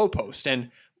in the low post.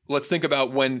 And let's think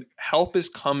about when help is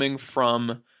coming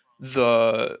from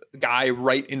the guy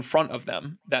right in front of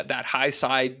them, that high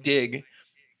side dig,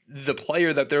 the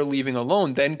player that they're leaving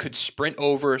alone then could sprint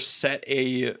over, set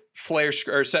a flare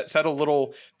or set a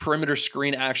little perimeter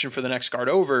screen action for the next guard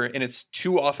over, and it's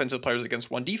 2 offensive players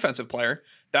against 1 defensive player.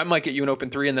 That might get you an open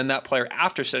 3, and then that player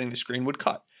after setting the screen would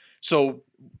cut. So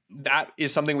that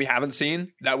is something we haven't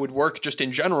seen. That would work just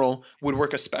in general, would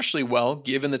work especially well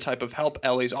given the type of help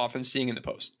LA's often seeing in the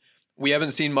post. We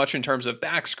haven't seen much in terms of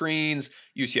back screens,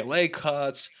 UCLA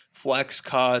cuts, flex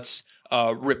cuts,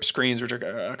 rip screens, which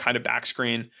are a kind of back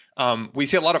screen. We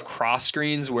see a lot of cross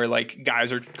screens where like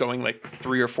guys are going like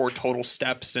 3 or 4 total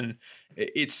steps, and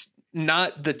it's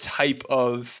not the type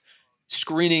of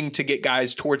screening to get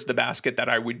guys towards the basket that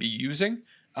I would be using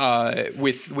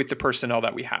with the personnel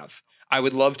that we have. I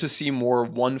would love to see more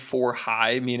 1-4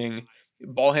 high, meaning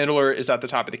ball handler is at the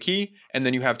top of the key, and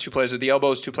then you have 2 players at the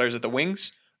elbows, 2 players at the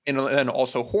wings. And then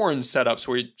also horn setups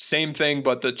where same thing,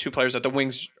 but the 2 players at the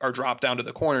wings are dropped down to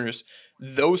the corners.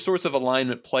 Those sorts of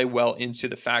alignment play well into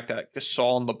the fact that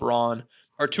Gasol and LeBron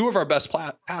are 2 of our best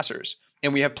passers.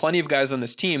 And we have plenty of guys on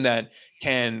this team that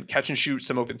can catch and shoot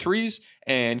some open threes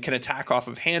and can attack off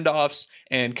of handoffs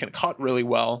and can cut really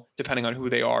well depending on who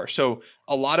they are. So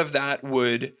a lot of that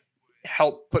would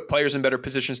help put players in better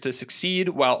positions to succeed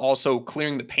while also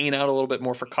clearing the paint out a little bit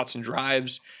more for cuts and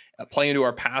drives, play into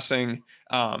our passing,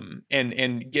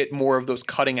 and get more of those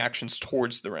cutting actions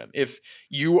towards the rim. If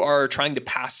you are trying to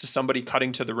pass to somebody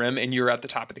cutting to the rim and you're at the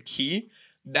top of the key,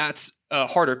 that's a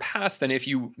harder pass than if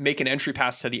you make an entry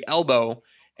pass to the elbow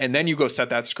and then you go set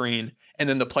that screen, and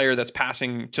then the player that's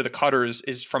passing to the cutters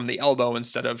is from the elbow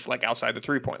instead of like outside the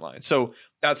 3-point line. So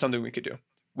that's something we could do.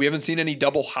 We haven't seen any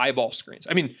double high ball screens.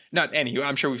 I mean, not any.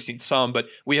 I'm sure we've seen some, but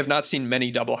we have not seen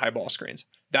many double high ball screens.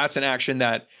 That's an action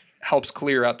that helps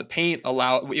clear out the paint.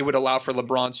 It would allow for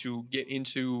LeBron to get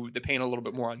into the paint a little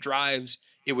bit more on drives.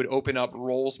 It would open up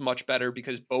rolls much better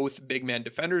because both big man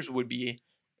defenders would be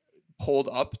pulled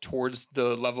up towards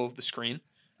the level of the screen.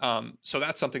 So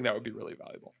that's something that would be really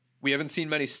valuable. We haven't seen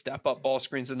many step up ball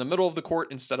screens in the middle of the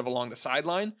court instead of along the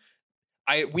sideline.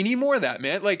 We need more of that,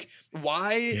 man. Like,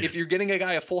 why, if you're getting a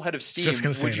guy a full head of steam,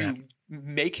 would you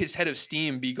make his head of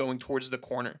steam be going towards the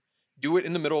corner? Do it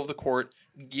in the middle of the court.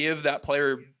 Give that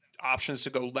player options to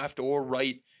go left or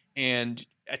right and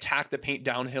attack the paint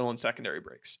downhill in secondary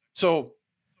breaks. So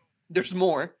there's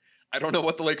more. I don't know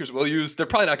what the Lakers will use. They're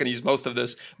probably not going to use most of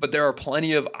this, but there are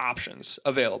plenty of options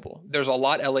available. There's a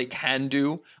lot LA can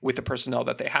do with the personnel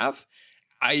that they have.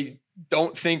 I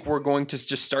don't think we're going to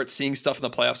just start seeing stuff in the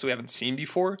playoffs we haven't seen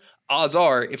before. Odds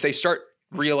are, if they start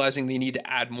realizing they need to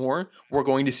add more, we're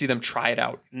going to see them try it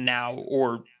out now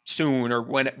or soon or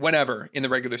whenever in the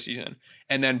regular season.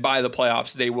 And then by the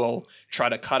playoffs, they will try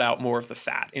to cut out more of the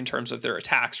fat in terms of their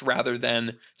attacks rather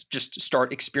than just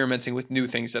start experimenting with new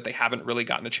things that they haven't really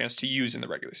gotten a chance to use in the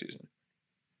regular season.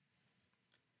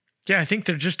 Yeah, I think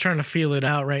they're just trying to feel it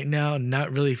out right now and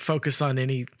not really focus on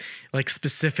any like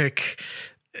specific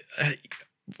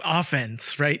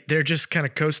offense, right? They're just kind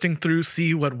of coasting through,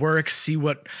 see what works, see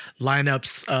what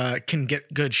lineups can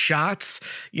get good shots.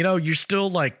 You're still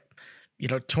like,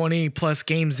 20 plus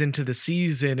games into the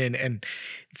season and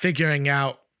figuring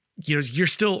out, you're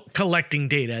still collecting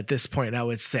data at this point, I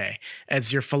would say,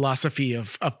 as your philosophy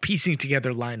of piecing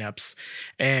together lineups.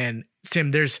 And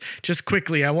Tim, there's just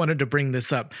quickly, I wanted to bring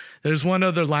this up. There's one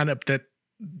other lineup that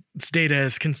data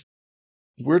is.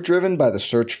 We're driven by the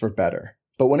search for better.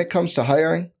 But when it comes to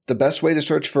hiring, the best way to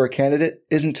search for a candidate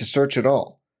isn't to search at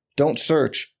all. Don't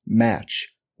search,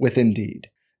 match with Indeed.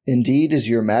 Indeed is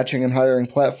your matching and hiring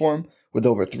platform With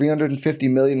over 350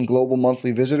 million global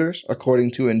monthly visitors,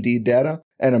 according to Indeed data,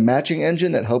 and a matching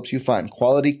engine that helps you find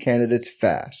quality candidates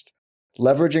fast.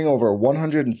 Leveraging over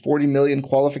 140 million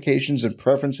qualifications and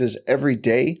preferences every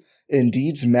day,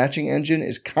 Indeed's matching engine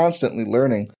is constantly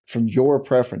learning from your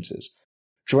preferences.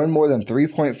 Join more than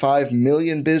 3.5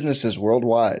 million businesses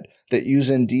worldwide that use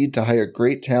Indeed to hire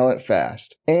great talent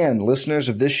fast. And listeners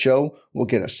of this show will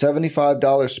get a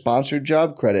 $75 sponsored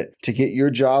job credit to get your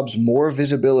jobs more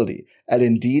visibility at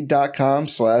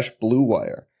Indeed.com/Blue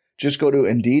Wire. Just go to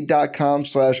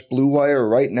Indeed.com/Blue Wire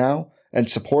right now and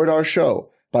support our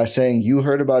show by saying you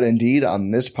heard about Indeed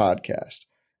on this podcast.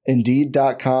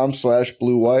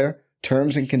 Indeed.com/Blue Wire.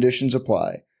 Terms and conditions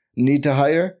apply. Need to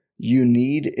hire? You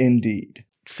need Indeed.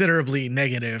 Considerably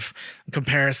negative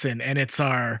comparison, and it's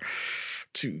our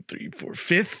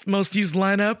 5th most used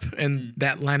lineup, and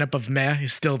that lineup of Meh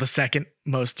is still the 2nd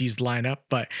most used lineup,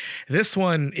 but this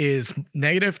one is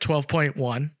negative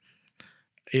 12.1.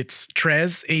 It's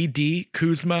Trez, AD,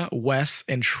 Kuzma, Wes,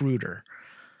 and Schroeder.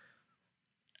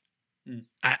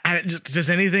 Does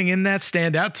anything in that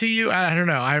stand out to you? I don't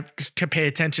know. I have to pay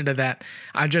attention to that.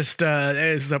 I'm just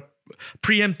there's a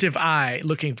preemptive eye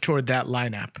looking toward that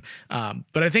lineup.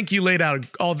 But I think you laid out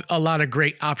a lot of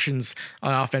great options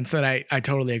on offense that I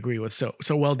totally agree with. So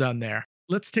well done there.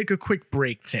 Let's take a quick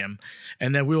break, Tim,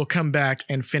 and then we will come back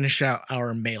and finish out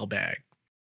our mailbag.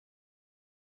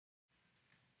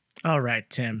 All right,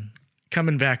 Tim,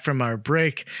 coming back from our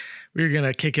break, we're going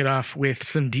to kick it off with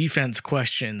some defense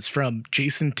questions from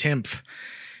Jason Timpf.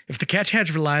 If the catch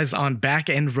hedge relies on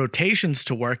back-end rotations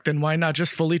to work, then why not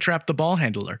just fully trap the ball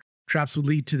handler? Traps would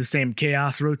lead to the same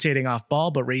chaos rotating off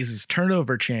ball, but raises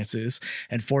turnover chances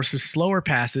and forces slower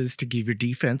passes to give your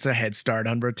defense a head start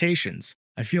on rotations.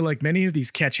 I feel like many of these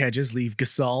catch hedges leave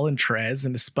Gasol and Trez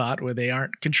in a spot where they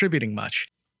aren't contributing much.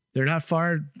 They're not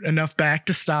far enough back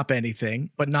to stop anything,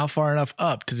 but not far enough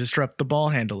up to disrupt the ball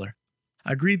handler.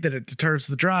 I agreed that it deters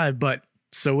the drive, but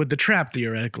so would the trap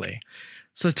theoretically.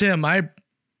 So Tim, I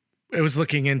was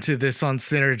looking into this on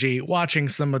Synergy, watching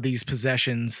some of these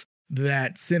possessions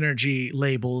that Synergy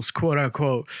labels quote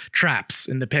unquote traps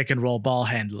in the pick and roll ball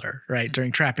handler, right?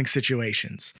 During trapping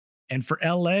situations. And for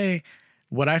LA,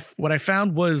 what I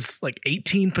found was like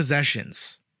 18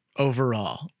 possessions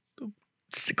overall.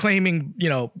 Claiming,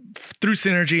 through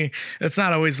Synergy, it's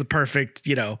not always the perfect,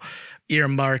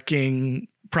 earmarking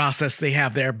process they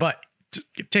have there, but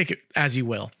take it as you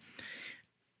will.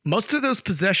 Most of those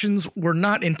possessions were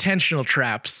not intentional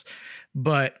traps,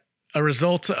 but a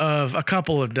result of a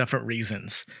couple of different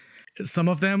reasons. Some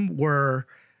of them were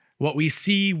what we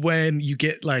see when you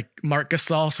get like Marc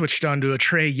Gasol switched onto a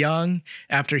Trae Young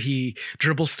after he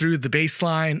dribbles through the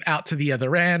baseline out to the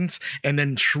other end, and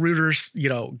then Schroeder,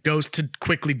 goes to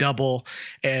quickly double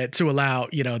to allow,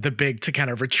 the big to kind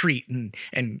of retreat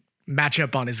and match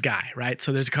up on his guy, right?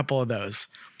 So there's a couple of those.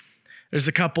 There's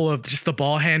a couple of just the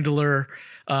ball handler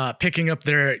picking up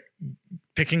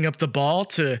the ball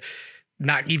to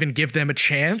not even give them a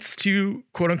chance to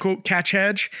quote unquote catch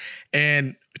hedge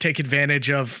and take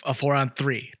advantage of a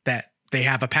 4-on-3 that they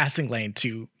have a passing lane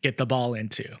to get the ball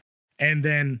into. And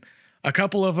then a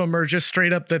couple of them are just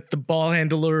straight up that the ball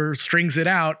handler strings it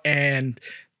out and,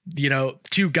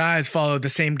 two guys follow the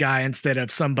same guy instead of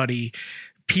somebody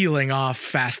peeling off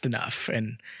fast enough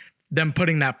and them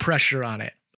putting that pressure on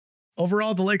it.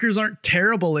 Overall, the Lakers aren't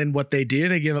terrible in what they do.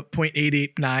 They give up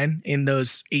 0.889 in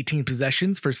those 18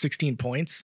 possessions for 16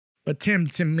 points. But Tim,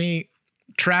 to me,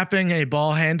 trapping a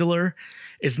ball handler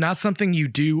is not something you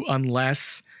do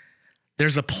unless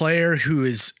there's a player who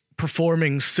is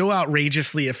performing so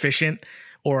outrageously efficient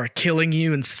or killing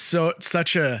you in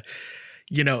such a,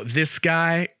 this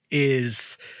guy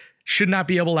should not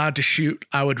be allowed to shoot.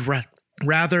 I would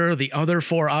rather the other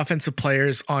 4 offensive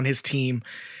players on his team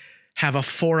have a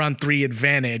 4-on-3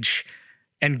 advantage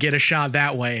and get a shot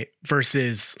that way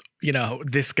versus,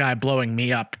 this guy blowing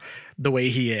me up the way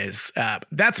he is.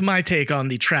 That's my take on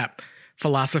the trap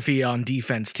philosophy on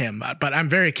defense, Tim. But I'm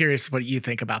very curious what you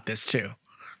think about this too.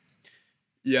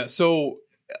 Yeah, so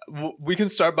we can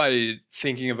start by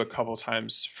thinking of a couple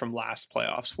times from last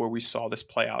playoffs where we saw this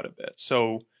play out a bit.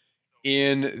 So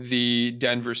in the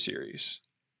Denver series,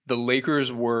 the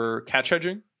Lakers were catch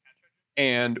hedging.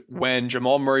 And when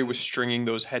Jamal Murray was stringing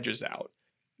those hedges out,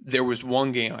 there was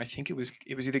one game, I think it was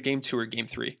either game 2 or game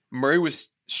 3. Murray was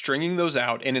stringing those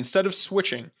out, and instead of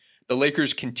switching, the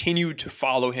Lakers continued to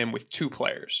follow him with 2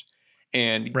 players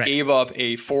and gave up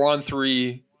a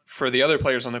 4-on-3 for the other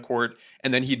players on the court,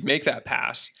 and then he'd make that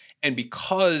pass. And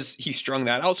because he strung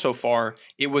that out so far,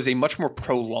 it was a much more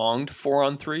prolonged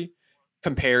 4-on-3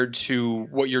 compared to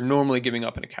what you're normally giving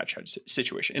up in a catch-hedge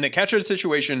situation. In a catch-hedge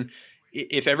situation,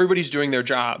 if everybody's doing their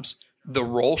jobs, the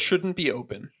roll shouldn't be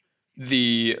open.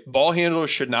 The ball handlers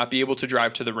should not be able to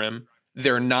drive to the rim.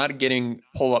 They're not getting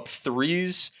pull-up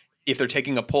threes. If they're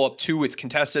taking a pull-up 2, it's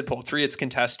contested. Pull-up 3, it's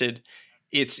contested.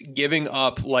 It's giving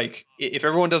up, like, if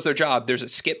everyone does their job, there's a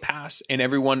skip pass and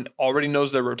everyone already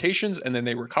knows their rotations and then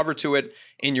they recover to it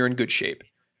and you're in good shape.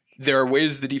 There are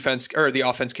ways the defense or the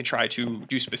offense can try to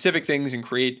do specific things and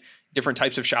create different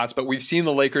types of shots, but we've seen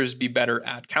the Lakers be better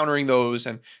at countering those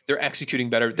and they're executing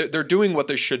better. They're doing what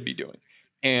they should be doing.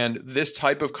 And this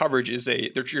type of coverage is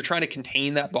you're trying to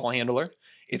contain that ball handler.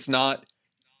 It's not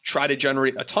try to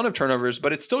generate a ton of turnovers,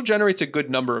 but it still generates a good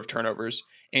number of turnovers.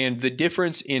 And the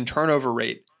difference in turnover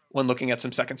rate when looking at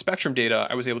some second spectrum data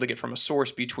I was able to get from a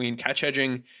source between catch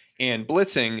edging and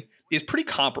blitzing is pretty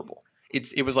comparable.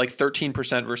 It was like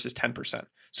 13% versus 10%.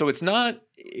 So it's not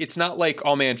like,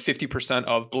 oh man, 50%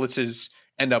 of blitzes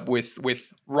end up with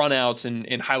runouts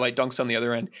and highlight dunks on the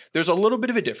other end. There's a little bit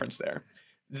of a difference there.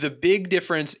 The big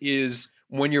difference is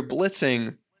when you're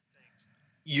blitzing,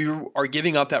 you are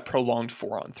giving up that prolonged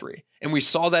 4-on-3. And we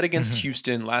saw that against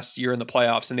Houston last year in the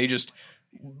playoffs, and they just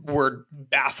were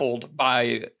baffled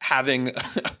by having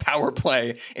a power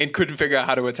play and couldn't figure out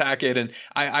how to attack it. And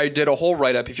I did a whole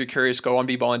write-up. If you're curious, go on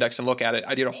B-Ball Index and look at it.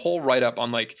 I did a whole write-up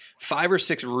on like 5 or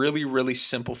 6 really, really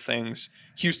simple things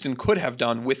Houston could have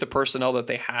done with the personnel that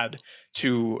they had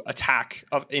to attack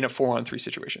in a 4-on-3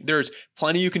 situation. There's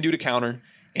plenty you can do to counter.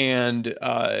 And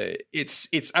it's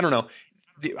I don't know.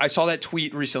 I saw that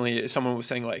tweet recently. Someone was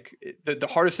saying like the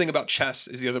hardest thing about chess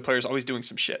is the other player is always doing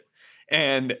some shit.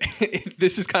 And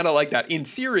this is kind of like that. In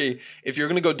theory, if you're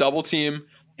going to go double team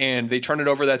and they turn it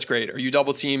over, that's great. Or you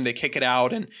double team, they kick it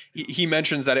out. And he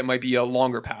mentions that it might be a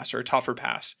longer pass or a tougher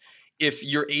pass. If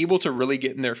you're able to really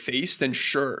get in their face, then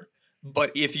sure.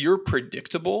 But if you're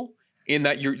predictable in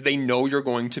that they know you're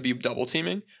going to be double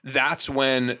teaming, that's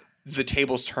when the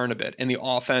tables turn a bit, and the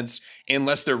offense,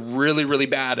 unless they're really, really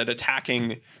bad at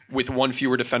attacking with one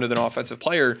fewer defender than offensive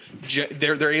player,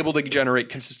 they're able to generate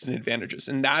consistent advantages.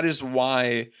 And that is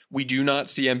why we do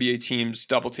not see NBA teams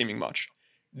double teaming much.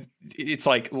 It's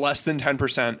like less than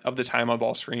 10% of the time on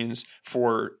ball screens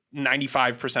for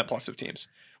 95% plus of teams.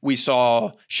 We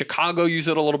saw Chicago use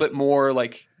it a little bit more,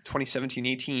 like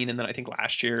 2017-18, and then I think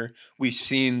last year we've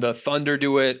seen the Thunder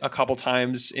do it a couple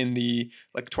times in the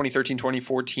like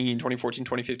 2013-2014,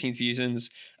 2014-2015 seasons.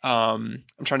 I'm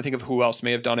trying to think of who else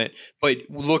may have done it, but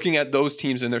looking at those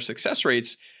teams and their success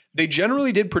rates, they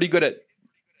generally did pretty good at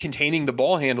containing the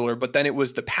ball handler, but then it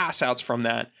was the pass outs from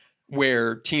that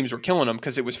where teams were killing them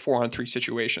because it was 4-on-3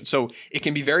 situation. So it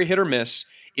can be very hit or miss.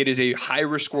 It is a high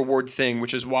risk reward thing,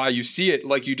 which is why you see it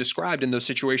like you described in those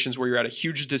situations where you're at a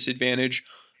huge disadvantage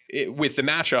with the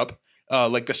matchup,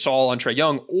 like Gasol on Trae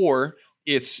Young, or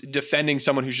it's defending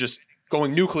someone who's just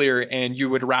going nuclear and you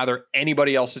would rather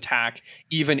anybody else attack,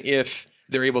 even if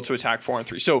they're able to attack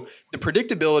 4-on-3. So the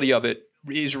predictability of it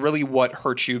is really what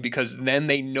hurts you, because then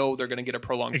they know they're going to get a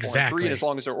prolonged 4-on-3. And as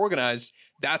long as they're organized,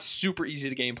 that's super easy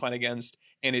to game plan against,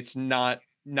 and it's not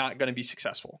going to be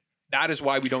successful. That is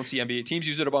why we don't see NBA teams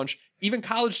use it a bunch. Even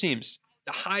college teams,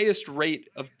 the highest rate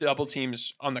of double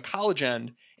teams on the college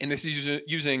end, and this is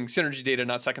using synergy data,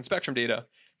 not second spectrum data,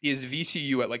 is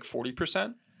VCU at like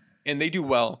 40%, and they do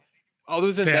well.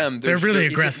 Other than them, they're really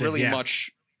aggressive. Really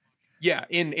much. Yeah,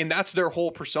 and that's their whole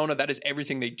persona. That is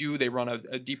everything they do. They run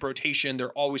a deep rotation.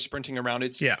 They're always sprinting around.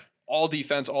 It's all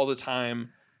defense all the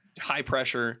time, high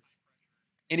pressure.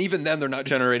 And even then, they're not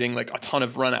generating like a ton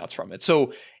of runouts from it.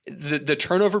 So the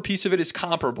turnover piece of it is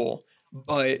comparable,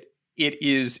 but it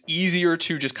is easier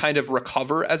to just kind of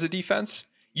recover as a defense.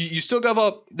 You still give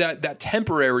up that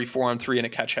temporary 4-on-3 and a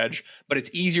catch edge, but it's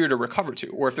easier to recover to.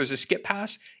 Or if there's a skip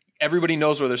pass, everybody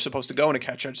knows where they're supposed to go in a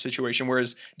catch edge situation,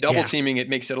 whereas double teaming, it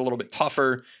makes it a little bit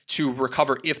tougher to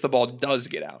recover if the ball does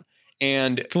get out.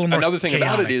 And another thing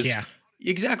about it is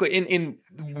exactly in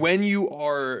when you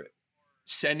are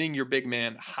sending your big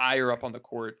man higher up on the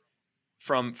court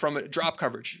from a drop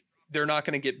coverage, they're not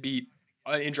going to get beat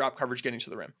in drop coverage getting to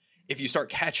the rim. If you start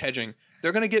catch hedging,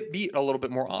 they're going to get beat a little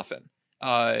bit more often.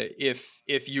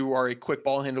 If you are a quick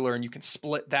ball handler and you can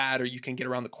split that, or you can get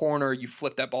around the corner, you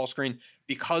flip that ball screen,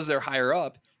 because they're higher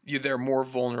up, they're more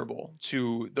vulnerable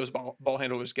to those ball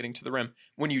handlers getting to the rim.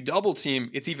 When you double team,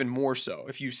 it's even more so.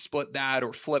 If you split that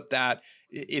or flip that,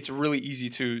 it's really easy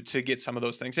to get some of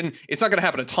those things. And it's not going to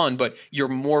happen a ton, but you're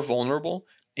more vulnerable.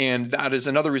 And that is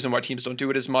another reason why teams don't do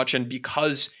it as much. And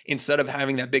because instead of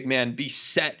having that big man be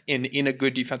set in a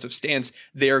good defensive stance,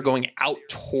 they are going out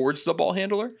towards the ball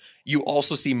handler. You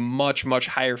also see much, much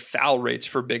higher foul rates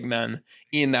for big men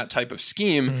in that type of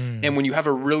scheme. And when you have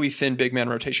a really thin big man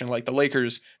rotation like the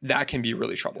Lakers, that can be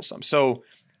really troublesome. So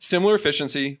Similar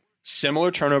efficiency,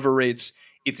 similar turnover rates.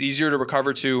 It's easier to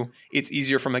recover to. It's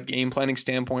easier from a game planning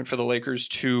standpoint for the Lakers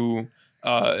to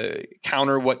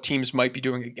counter what teams might be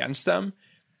doing against them.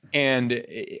 And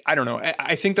I don't know.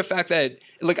 I think the fact that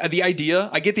like the idea,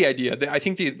 I get the idea. I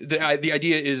think the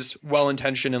idea is well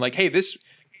intentioned and like, hey, this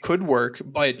could work,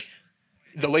 but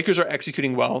the Lakers are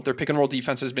executing well. Their pick and roll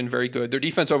defense has been very good. Their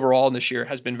defense overall in this year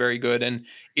has been very good. And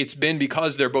it's been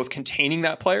because they're both containing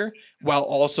that player while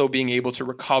also being able to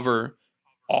recover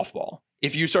off ball.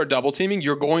 If you start double teaming,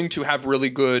 you're going to have really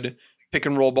good pick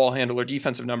and roll ball handler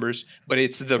defensive numbers, but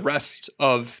it's the rest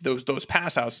of those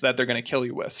pass outs that they're going to kill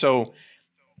you with. So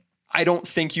I don't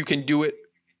think you can do it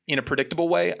in a predictable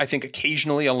way. I think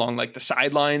occasionally along like the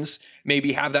sidelines,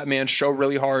 maybe have that man show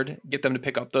really hard, get them to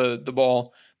pick up the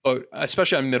ball. But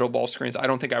especially on middle ball screens, I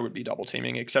don't think I would be double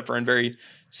teaming except for in very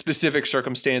specific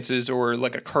circumstances or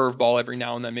like a curve ball every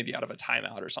now and then, maybe out of a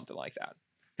timeout or something like that.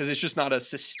 Because it's just not a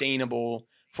sustainable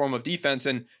form of defense.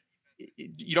 And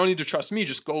you don't need to trust me.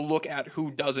 Just go look at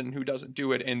who doesn't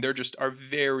do it. And there just are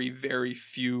very, very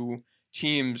few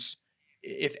teams,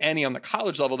 if any, on the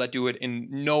college level that do it, and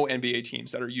no NBA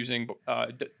teams that are using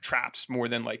traps more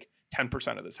than like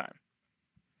 10% of the time.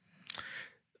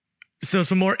 So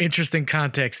some more interesting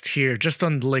context here, just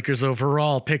on the Lakers'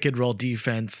 overall pick and roll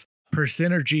defense. Per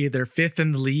synergy, they're 5th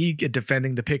in the league at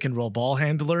defending the pick and roll ball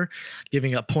handler,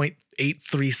 giving up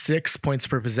 0.836 points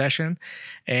per possession.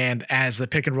 And as a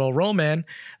pick and roll man,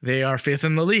 they are 5th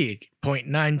in the league,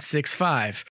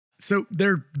 0.965. So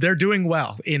they're doing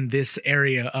well in this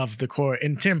area of the court.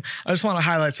 And Tim, I just want to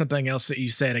highlight something else that you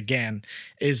said again,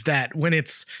 is that when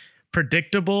it's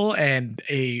predictable and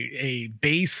a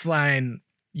baseline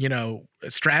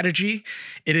strategy,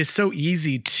 it is so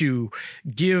easy to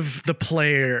give the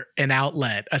player an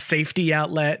outlet, a safety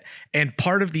outlet. And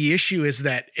part of the issue is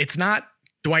that it's not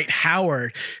Dwight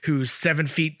Howard, who's 7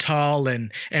 feet tall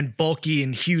and bulky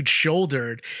and huge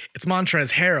shouldered. It's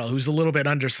Montrezl Harrell, who's a little bit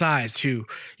undersized, who,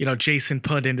 Jason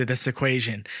put into this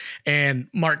equation. And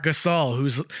Marc Gasol,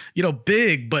 who's,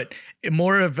 big, but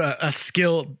more of a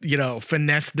skilled,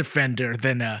 finesse defender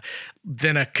than a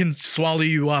can swallow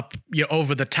you up,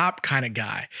 over the top kind of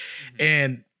guy. Mm-hmm.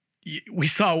 And we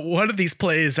saw one of these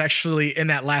plays actually in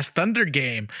that last Thunder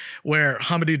game where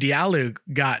Hamidou Diallo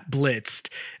got blitzed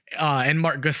and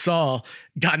Marc Gasol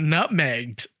got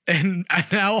nutmegged, and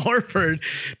Al Horford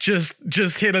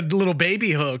just hit a little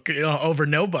baby hook over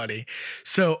nobody.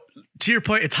 So to your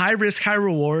point, it's high risk, high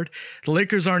reward. The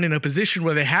Lakers aren't in a position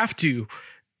where they have to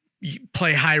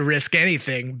play high risk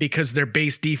anything because their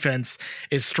base defense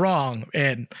is strong.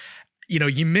 And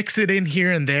you mix it in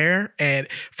here and there. And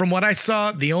from what I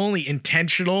saw, the only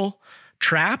intentional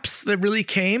traps that really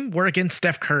came were against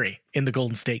Steph Curry in the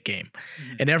Golden State game.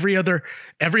 Mm-hmm. And every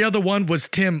other one was,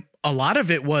 Tim, a lot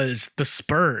of it was the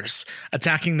Spurs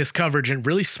attacking this coverage in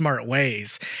really smart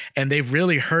ways. And they've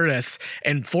really hurt us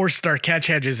and forced our catch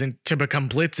hedges to become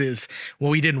blitzes when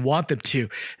we didn't want them to.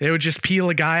 They would just peel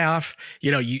a guy off.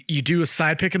 You do a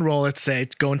side pick and roll, let's say,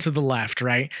 going to the left,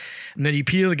 right? And then you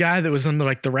peel the guy that was on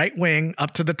the right wing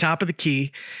up to the top of the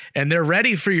key, and they're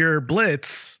ready for your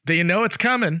blitz. It's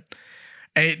coming.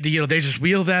 And, they just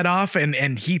wheel that off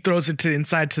and he throws it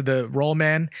inside to the roll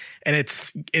man. And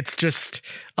it's just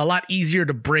a lot easier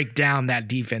to break down that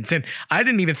defense. And I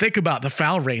didn't even think about the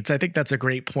foul rates. I think that's a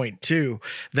great point too,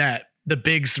 that the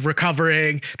bigs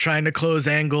recovering, trying to close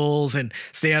angles and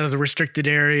stay out of the restricted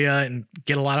area and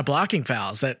get a lot of blocking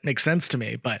fouls. That makes sense to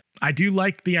me. But I do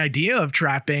like the idea of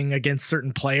trapping against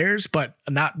certain players, but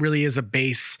not really as a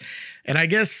base. And I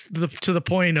guess to the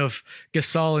point of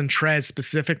Gasol and Trez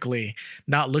specifically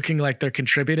not looking like they're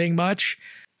contributing much,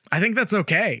 I think that's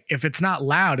okay. If it's not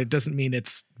loud, it doesn't mean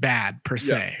it's bad per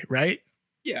se, right?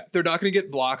 Yeah, they're not going to get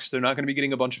blocks. They're not going to be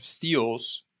getting a bunch of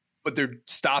steals, but they're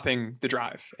stopping the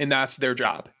drive, and that's their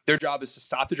job. Their job is to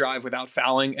stop the drive without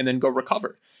fouling and then go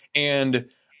recover. And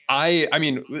I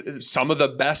mean, some of the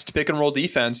best pick and roll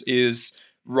defense is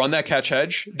run that catch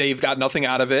hedge. They've got nothing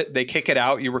out of it. They kick it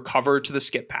out. You recover to the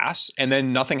skip pass, and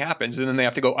then nothing happens. And then they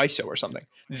have to go ISO or something.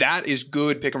 That is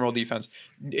good pick and roll defense.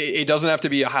 It doesn't have to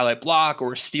be a highlight block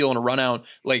or a steal and a run out.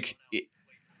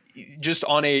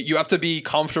 You have to be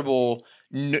comfortable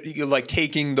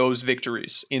taking those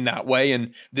victories in that way.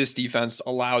 And this defense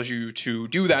allows you to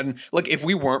do that. And if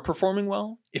we weren't performing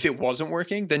well, if it wasn't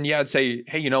working, then I'd say,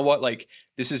 hey, you know what?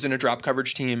 This isn't a drop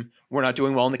coverage team. We're not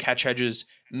doing well in the catch hedges.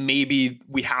 Maybe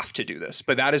we have to do this,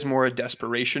 but that is more a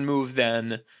desperation move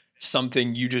than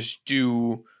something you just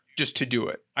do just to do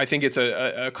it. I think it's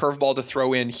a curveball to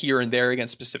throw in here and there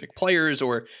against specific players,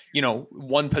 or,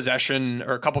 one possession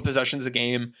or a couple possessions a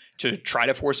game to try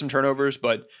to force some turnovers.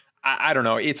 But I don't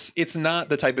know. It's not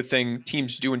the type of thing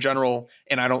teams do in general,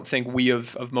 and I don't think we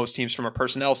of most teams from a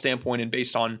personnel standpoint and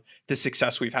based on the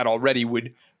success we've had already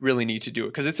would really need to do it.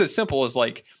 Because it's as simple as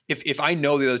like if I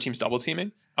know the other team's double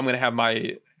teaming, I'm going to have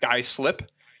my guy slip.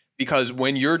 Because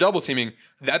when you're double teaming,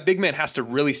 that big man has to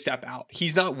really step out.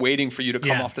 He's not waiting for you to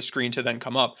come off the screen to then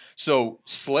come up. So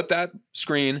slip that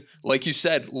screen, like you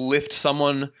said, lift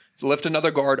another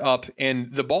guard up,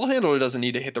 and the ball handler doesn't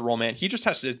need to hit the roll man. He just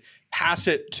has to pass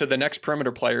it to the next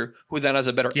perimeter player who then has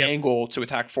a better angle to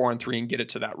attack 4-on-3 and get it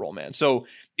to that roll man. So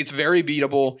it's very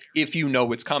beatable if you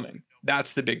know it's coming.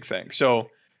 That's the big thing.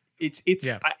 So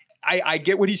I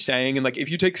get what he's saying. And like, if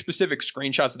you take specific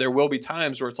screenshots, there will be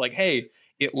times where it's like, hey,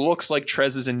 it looks like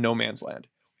Trez is in no man's land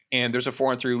and there's a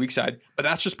 4-on-3 weak side, but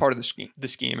that's just part of the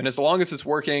scheme. And as long as it's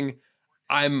working,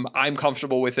 I'm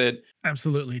comfortable with it.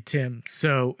 Absolutely, Tim.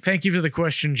 So thank you for the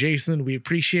question, Jason. We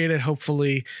appreciate it.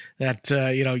 Hopefully that,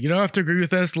 you don't have to agree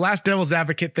with us. The last devil's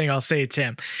advocate thing I'll say,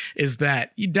 Tim, is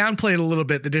that you downplayed a little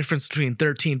bit the difference between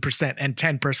 13% and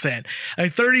 10%.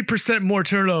 Like 30% more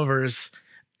turnovers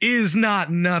is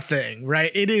not nothing,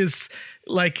 right? It is,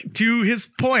 like, to his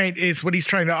point, is what he's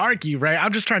trying to argue, right?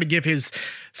 I'm just trying to give his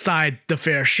side the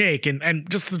fair shake and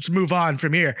just let's move on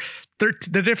from here.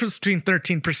 The difference between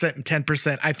 13% and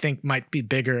 10%, I think, might be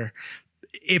bigger.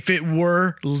 If it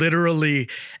were literally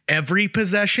every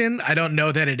possession, I don't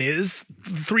know that it is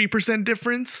 3%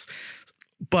 difference.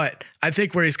 But I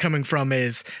think where he's coming from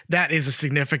is that is a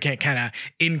significant kind of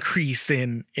increase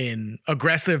in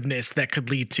aggressiveness that could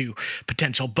lead to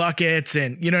potential buckets.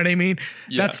 And you know what I mean?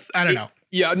 Yeah. I don't know.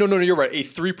 Yeah, no, you're right. A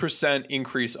 3%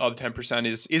 increase of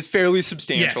 10% is fairly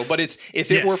substantial. Yes. But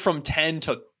if it were from 10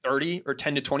 to 30 or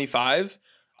 10 to 25,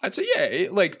 I'd say,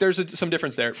 there's some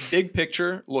difference there. Big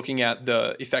picture, looking at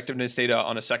the effectiveness data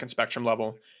on a second spectrum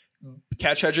level,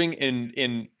 catch hedging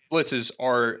in blitzes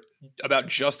are about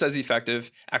just as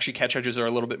effective. Actually, catch hedges are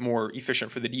a little bit more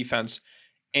efficient for the defense.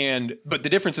 But the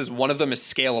difference is one of them is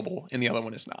scalable and the other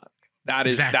one is not.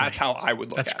 That's how I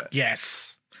would look at it.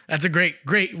 Yes. That's a great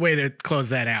way to close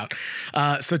that out.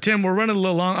 So Tim, we're running a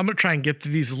little long. I'm going to try and get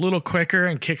through these a little quicker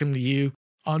and kick them to you.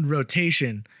 On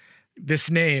rotation,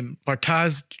 this name,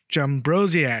 Bartosz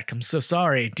Jambrosiak, I'm so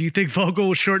sorry. Do you think Vogel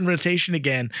will shorten rotation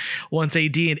again once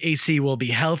AD and AC will be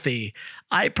healthy?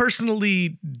 I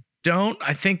personally don't.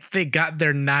 I think they got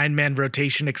their 9-man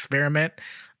rotation experiment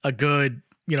a good,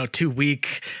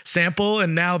 2-week sample,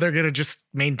 and now they're going to just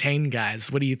maintain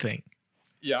guys. What do you think?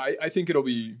 Yeah, I think it'll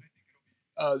be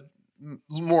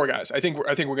more guys. I think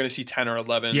we're going to see 10 or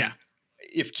 11. Yeah.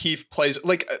 If Keefe plays,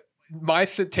 my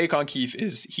take on Keefe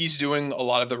is he's doing a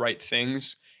lot of the right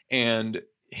things, and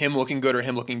him looking good or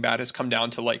him looking bad has come down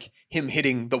to like him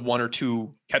hitting the 1 or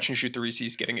 2 catch and shoot threes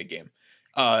he's getting a game.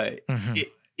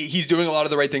 He's doing a lot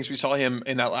of the right things. We saw him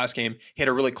in that last game. He had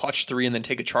a really clutch 3 and then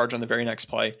take a charge on the very next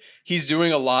play. He's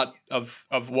doing a lot of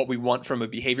what we want from a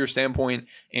behavior standpoint,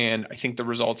 and I think the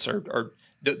results are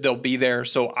they'll be there.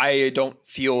 So I don't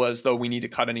feel as though we need to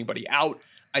cut anybody out.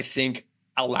 I think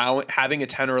having a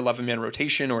 10 or 11 man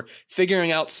rotation or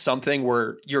figuring out something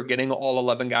where you're getting all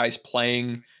 11 guys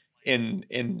playing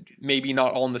in maybe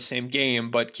not all in the same game,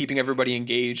 but keeping everybody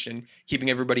engaged and keeping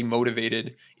everybody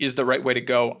motivated is the right way to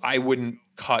go. I wouldn't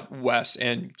cut Wes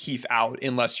and Keefe out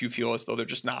unless you feel as though they're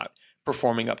just not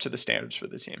performing up to the standards for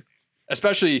the team,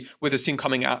 especially with this team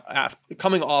coming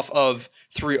off of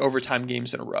 3 overtime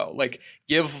games in a row. Like,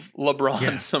 give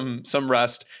LeBron some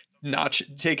rest.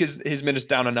 Take his minutes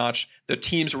down a notch. The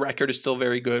team's record is still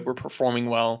very good. We're performing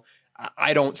well.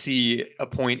 I don't see a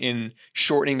point in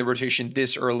shortening the rotation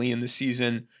this early in the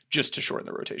season just to shorten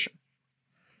the rotation.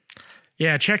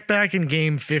 Yeah, check back in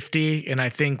game 50, and I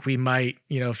think we might,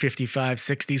 55,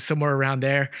 60, somewhere around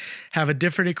there, have a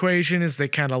different equation as they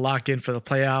kind of lock in for the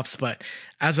playoffs. But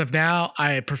as of now,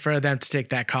 I prefer them to take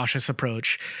that cautious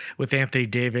approach with Anthony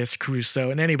Davis, Caruso,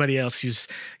 and anybody else who's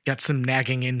got some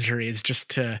nagging injuries,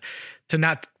 just to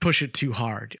not push it too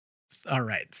hard. All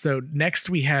right, so next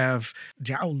we have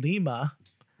Jao Lima.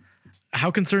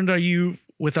 How concerned are you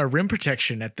with our rim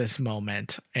protection at this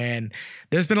moment? And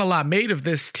there's been a lot made of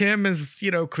this. Tim is,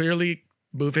 clearly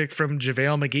moving from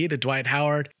JaVale McGee to Dwight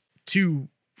Howard to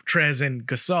Trez and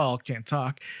Gasol, can't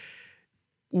talk,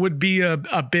 would be a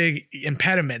big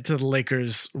impediment to the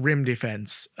Lakers' rim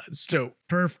defense. So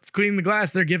per Clean the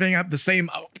Glass, they're giving up the same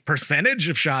percentage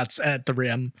of shots at the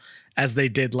rim as they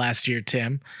did last year,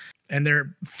 Tim. And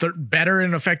they're better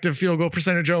in effective field goal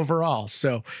percentage overall.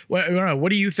 So what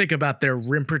do you think about their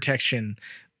rim protection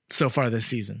so far this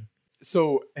season?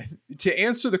 So to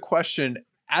answer the question,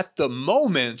 at the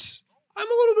moment, I'm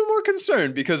a little bit more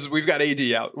concerned because we've got AD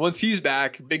out. Once he's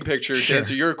back, big picture, to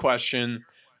answer your question,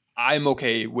 I'm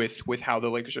okay with how the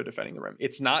Lakers are defending the rim.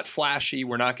 It's not flashy.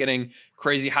 We're not getting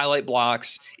crazy highlight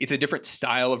blocks. It's a different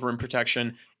style of rim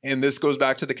protection. And this goes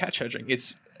back to the catch hedging.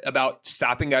 It's about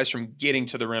stopping guys from getting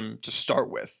to the rim to start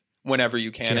with whenever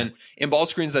you can. Yeah. And in ball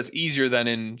screens, that's easier than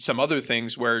in some other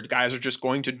things where guys are just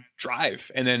going to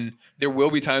drive. And then there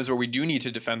will be times where we do need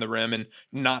to defend the rim and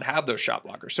not have those shot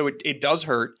blockers. So it does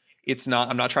hurt.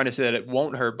 I'm not trying to say that it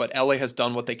won't hurt, but LA has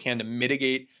done what they can to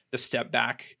mitigate the step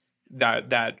back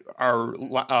that our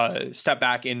step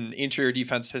back in interior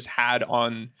defense has had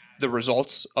on the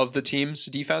results of the team's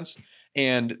defense.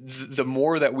 And the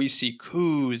more that we see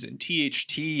Kuz and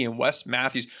THT and Wes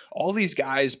Matthews, all these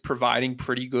guys providing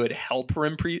pretty good help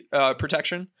rim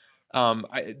protection,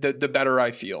 the better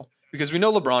I feel. Because we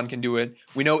know LeBron can do it.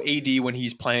 We know AD when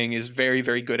he's playing is very,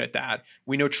 very good at that.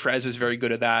 We know Trez is very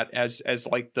good at that as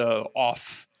like the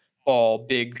off ball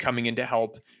big coming in to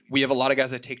help. We have a lot of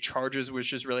guys that take charges,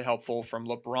 which is really helpful, from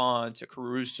LeBron to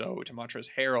Caruso to Montrezl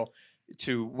Harrell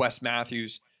to Wes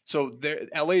Matthews. So they're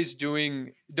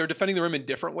defending the rim in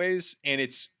different ways, and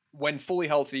it's when fully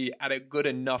healthy at a good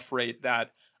enough rate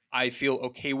that I feel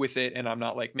okay with it, and I'm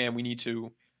not like, man, we need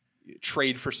to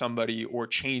trade for somebody or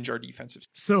change our defensive.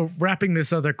 So wrapping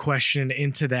this other question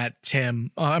into that,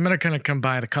 Tim, I'm going to kind of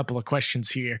combine a couple of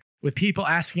questions here with people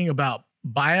asking about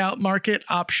buyout market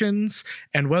options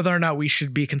and whether or not we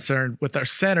should be concerned with our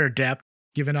center depth,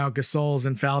 given how Gasol's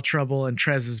in foul trouble and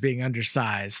Trez is being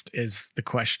undersized is the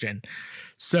question.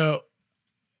 So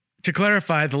to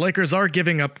clarify, the Lakers are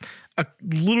giving up a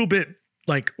little bit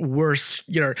like worse,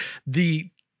 the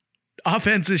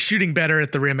offense is shooting better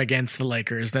at the rim against the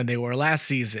Lakers than they were last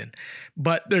season,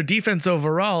 but their defense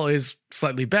overall is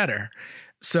slightly better.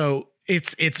 So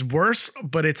it's worse,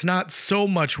 but it's not so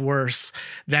much worse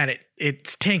that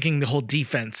it's tanking the whole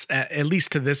defense, at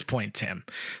least to this point, Tim.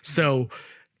 So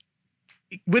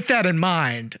with that in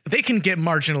mind, they can get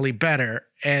marginally better.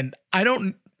 And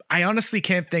I honestly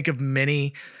can't think of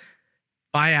many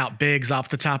buyout bigs off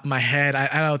the top of my head.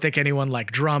 I don't think anyone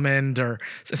like Drummond or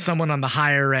someone on the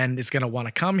higher end is going to want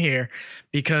to come here,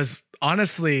 because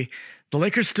honestly, the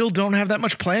Lakers still don't have that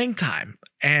much playing time.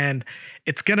 And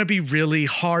it's going to be really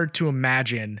hard to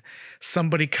imagine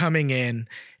somebody coming in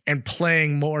and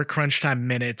playing more crunch time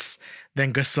minutes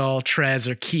than Gasol, Trez,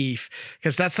 or Keith,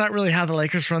 because that's not really how the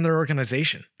Lakers run their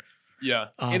organization. Yeah.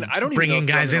 And I don't even bringing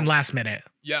know guys in last minute.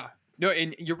 Yeah. No,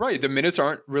 and you're right. The minutes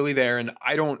aren't really there, and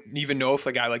I don't even know if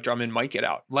a guy like Drummond might get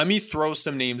out. Let me throw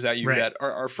some names at you that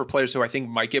are for players who I think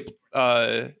might get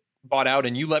bought out,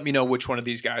 and you let me know which one of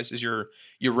these guys is your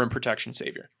rim protection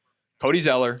savior. Cody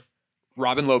Zeller,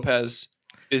 Robin Lopez,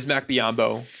 Bismack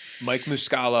Biyombo, Mike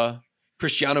Muscala,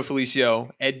 Cristiano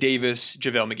Felicio, Ed Davis,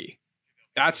 JaVale McGee.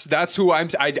 That's who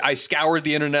I scoured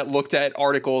the internet, looked at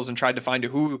articles, and tried to find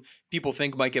who people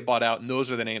think might get bought out, and those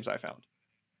are the names I found.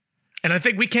 And I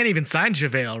think we can't even sign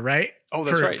JaVale, right? Oh,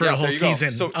 that's right. For a whole season,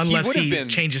 so unless he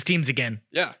changes teams again.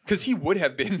 Yeah, because he would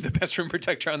have been the best rim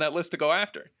protector on that list to go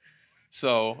after.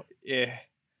 So,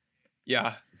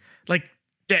 yeah. Like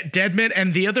Deadman,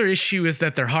 and the other issue is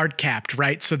that they're hard capped,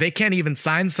 right? So they can't even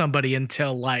sign somebody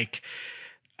until I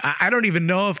don't even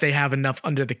know if they have enough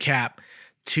under the cap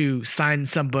to sign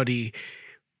somebody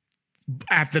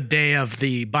at the day of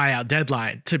the buyout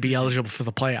deadline to be eligible for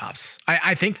the playoffs.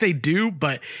 I think they do,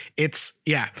 but it's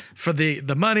for the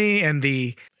money and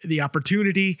the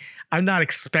opportunity. I'm not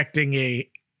expecting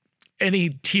any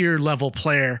tier level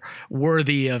player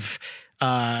worthy of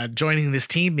joining this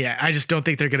team yet. I just don't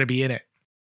think they're going to be in it.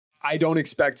 I don't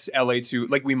expect LA to,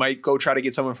 we might go try to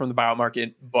get someone from the buyout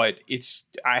market, but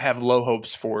I have low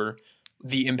hopes for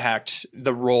the impact,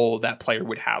 the role that player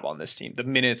would have on this team. The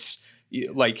minutes,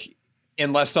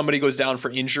 unless somebody goes down for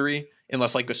injury,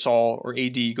 unless Gasol or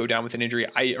AD go down with an injury,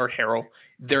 or Harrell,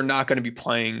 they're not going to be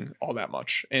playing all that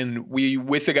much. And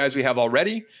with the guys we have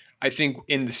already, I think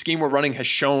in the scheme we're running has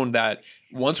shown that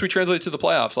once we translate to the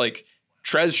playoffs,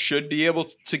 Trez should be able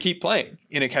to keep playing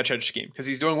in a catch-edge scheme because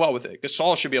he's doing well with it.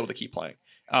 Gasol should be able to keep playing.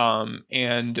 So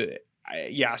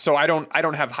I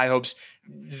don't have high hopes.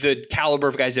 The caliber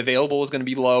of guys available is going to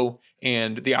be low,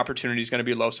 and the opportunity is going to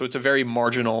be low. So it's a very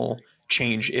marginal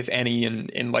change, if any.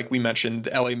 And like we mentioned,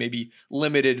 LA may be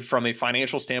limited from a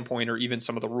financial standpoint, or even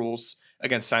some of the rules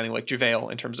against signing like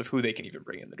JaVale in terms of who they can even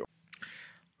bring in the door.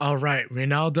 All right.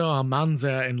 Ronaldo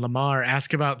Almanza and Lamar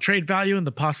ask about trade value and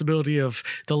the possibility of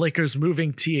the Lakers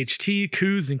moving THT,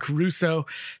 Kuz, and Caruso,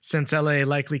 since LA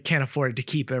likely can't afford to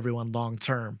keep everyone long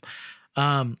term.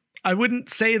 I wouldn't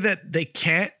say that they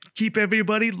can't keep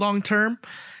everybody long term.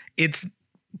 It's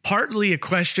partly a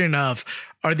question of,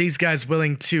 are these guys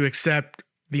willing to accept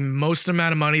the most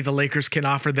amount of money the Lakers can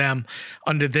offer them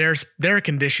under their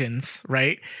conditions,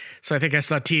 right? So I think I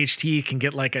saw THT can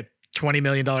get like a $20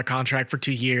 million contract for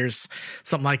 2 years,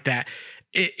 something like that.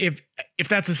 If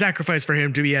that's a sacrifice for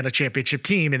him to be on a championship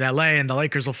team in LA, and the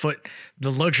Lakers will foot the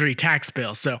luxury tax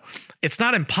bill. So it's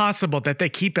not impossible that they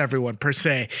keep everyone per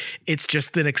se. It's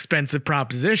just an expensive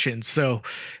proposition. So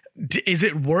is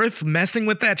it worth messing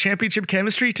with that championship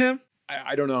chemistry, Tim?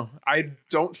 I don't know. I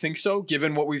don't think so.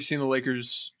 Given what we've seen the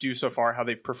Lakers do so far, how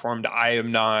they've performed, I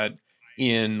am not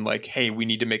in like, hey, we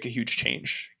need to make a huge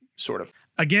change sort of.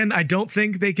 Again, I don't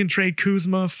think they can trade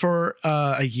Kuzma for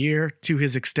a year to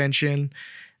his extension.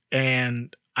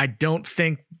 And I don't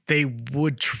think they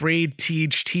would trade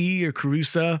THT or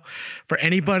Caruso for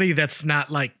anybody that's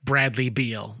not like Bradley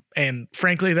Beal. And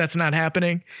frankly, that's not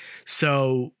happening.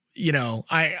 So, you know,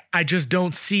 I just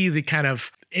don't see the kind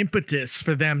of impetus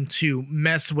for them to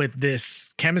mess with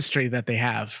this chemistry that they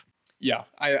have. Yeah,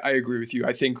 I agree with you.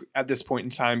 I think at this point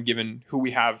in time, given who we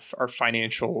have, our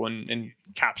financial and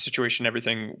cap situation,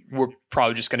 everything, we're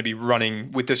probably just going to be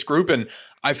running with this group. And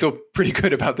I feel pretty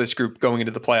good about this group going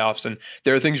into the playoffs. And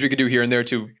there are things we could do here and there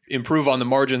to improve on the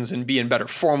margins and be in better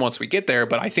form once we get there.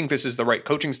 But I think this is the right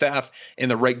coaching staff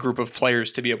and the right group of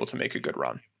players to be able to make a good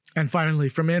run. And finally,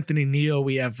 from Anthony Neal,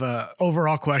 we have an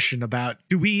overall question about,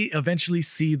 do we eventually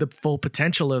see the full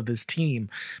potential of this team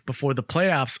before the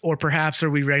playoffs, or perhaps are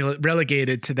we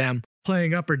relegated to them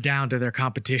playing up or down to their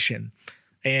competition?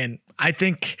 And I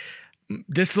think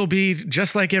this will be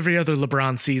just like every other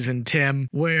LeBron season, Tim,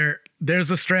 where there's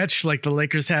a stretch like the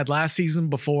Lakers had last season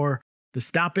before the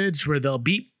stoppage where they'll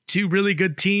beat two really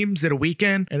good teams at a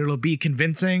weekend and it'll be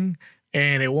convincing.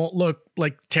 And it won't look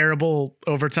like terrible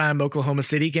overtime Oklahoma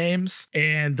City games.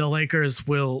 And the Lakers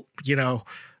will, you know,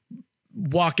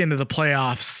 walk into the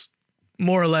playoffs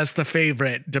more or less the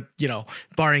favorite, you know,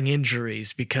 barring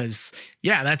injuries, because,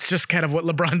 yeah, that's just kind of what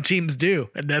LeBron teams do.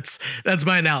 And that's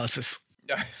my analysis.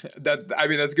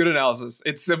 That's good analysis.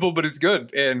 It's simple, but it's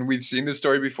good. And we've seen this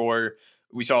story before.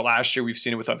 We saw it last year. We've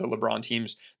seen it with other LeBron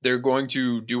teams. They're going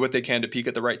to do what they can to peak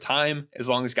at the right time, as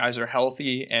long as guys are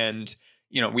healthy. And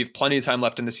you know, we have plenty of time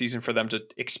left in the season for them to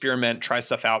experiment, try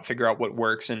stuff out, figure out what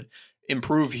works, and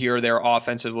improve here or there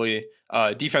offensively.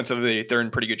 Defensively, they're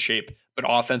in pretty good shape, but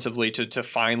offensively to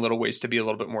find little ways to be a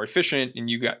little bit more efficient and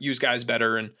use guys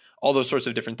better and all those sorts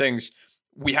of different things.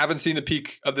 We haven't seen the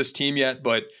peak of this team yet,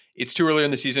 but it's too early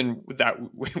in the season that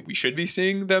we should be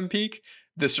seeing them peak.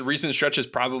 This recent stretch is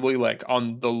probably like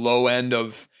on the low end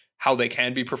of how they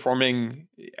can be performing.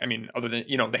 I mean, other than,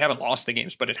 you know, they haven't lost the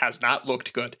games, but it has not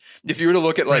looked good. If you were to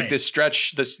look at like this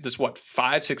stretch, this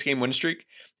 5-6 game win streak,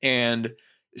 and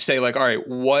say like, all right,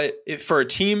 what if for a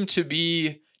team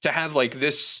to have like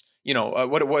this, you know,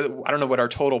 what I don't know what our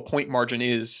total point margin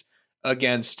is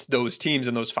against those teams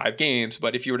in those 5 games,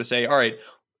 but if you were to say, all right,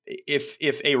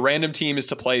 if a random team is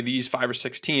to play these 5 or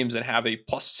 6 teams and have a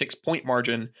 +6 point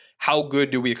margin, how good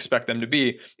do we expect them to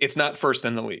be? It's not first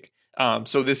in the league.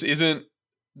 So this isn't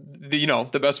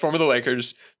the best form of the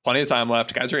Lakers. Plenty of time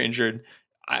left. Guys are injured.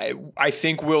 I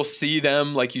think we'll see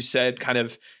them, like you said, kind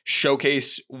of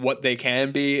showcase what they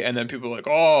can be. And then people are like,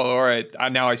 oh, all right,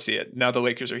 now I see it. Now the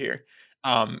Lakers are here.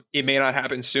 It may not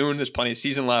happen soon. There's plenty of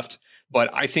season left, but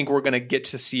I think we're going to get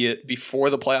to see it before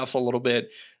the playoffs a little bit.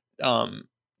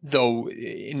 Though,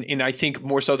 and I think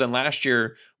more so than last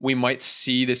year, we might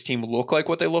see this team look like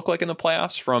what they look like in the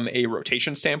playoffs from a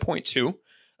rotation standpoint too.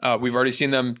 We've already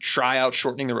seen them try out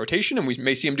shortening the rotation, and we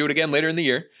may see them do it again later in the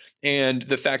year. And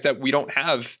the fact that we don't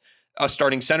have a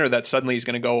starting center that suddenly is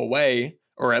going to go away,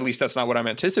 or at least that's not what I'm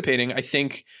anticipating, I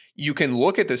think you can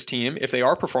look at this team, if they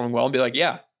are performing well, and be like,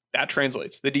 yeah, that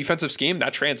translates. The defensive scheme,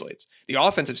 that translates. The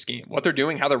offensive scheme, what they're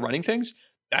doing, how they're running things,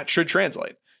 that should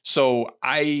translate. So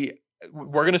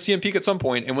we're going to see them peak at some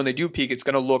point, and when they do peak, it's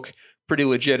going to look pretty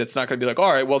legit. It's not going to be like,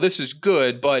 all right, well, this is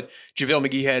good, but JaVale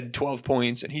McGee had 12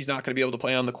 points, and he's not going to be able to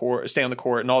stay on the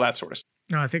court, and all that sort of stuff.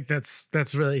 No, I think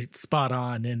that's really spot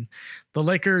on. And the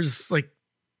Lakers, like,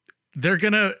 they're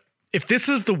going to, if this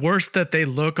is the worst that they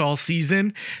look all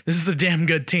season, this is a damn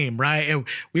good team, right? And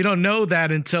we don't know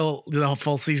that until the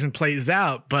full season plays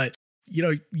out, but you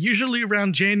know, usually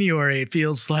around January, it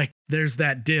feels like there's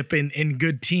that dip in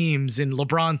good teams, in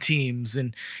LeBron teams,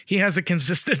 and he has a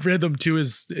consistent rhythm to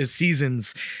his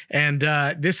seasons. And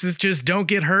this is just don't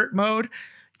get hurt mode.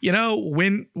 You know,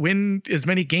 win as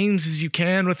many games as you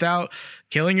can without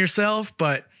killing yourself.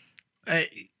 But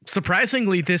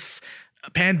surprisingly, this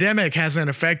pandemic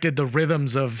hasn't affected the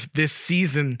rhythms of this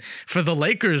season for the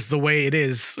Lakers the way it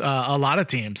is a lot of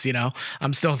teams. You know,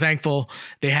 I'm still thankful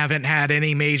they haven't had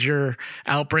any major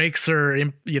outbreaks or,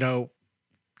 you know,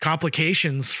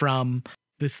 complications from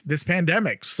this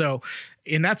pandemic. So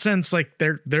in that sense, like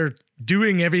they're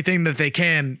doing everything that they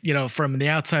can, from the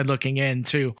outside looking in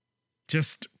to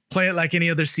just play it like any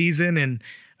other season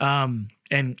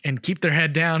and keep their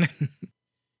head down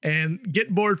and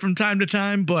get bored from time to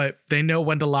time, but they know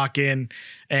when to lock in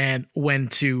and when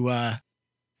to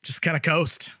just kind of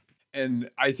coast. And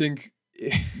I think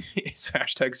it's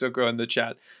hashtag Soko in the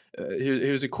chat.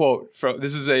 Here's a quote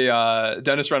this is a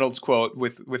Dennis Reynolds quote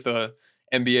with a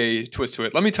NBA twist to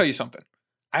it. Let me tell you something.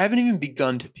 I haven't even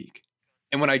begun to peak.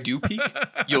 And when I do peak,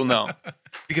 you'll know,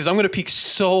 because I'm going to peak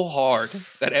so hard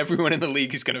that everyone in the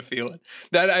league is going to feel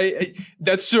it.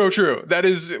 That's so true. That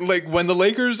is like when the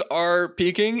Lakers are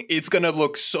peaking, it's going to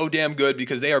look so damn good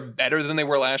because they are better than they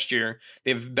were last year.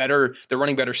 They're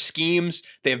running better schemes.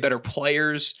 They have better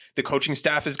players. The coaching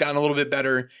staff has gotten a little bit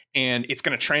better, and it's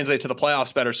going to translate to the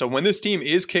playoffs better. So when this team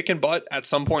is kicking butt at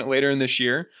some point later in this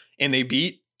year and they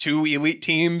beat 2 elite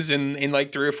teams in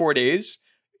like 3 or 4 days,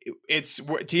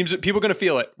 people are going to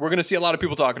feel it. We're going to see a lot of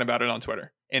people talking about it on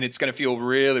Twitter, and it's going to feel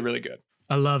really, really good.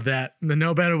 I love that.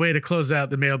 No better way to close out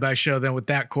the Mailbag Show than with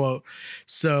that quote.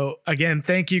 So again,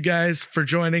 thank you guys for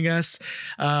joining us.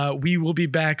 We will be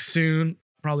back soon,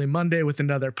 probably Monday, with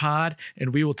another pod,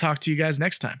 and we will talk to you guys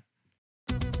next time.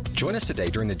 Join us today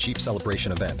during the Jeep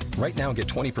Celebration event. Right now, get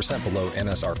 20% below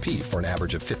MSRP for an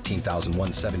average of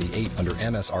 $15,178 under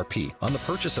MSRP on the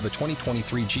purchase of a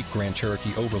 2023 Jeep Grand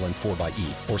Cherokee Overland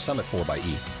 4xE or Summit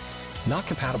 4xE. Not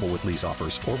compatible with lease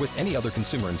offers or with any other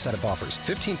consumer incentive offers.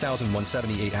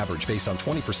 $15,178 average based on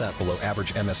 20% below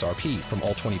average MSRP from all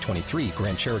 2023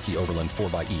 Grand Cherokee Overland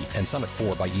 4xE and Summit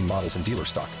 4xE models in dealer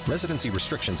stock. Residency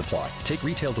restrictions apply. Take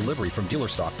retail delivery from dealer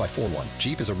stock by 4/1.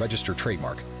 Jeep is a registered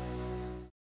trademark.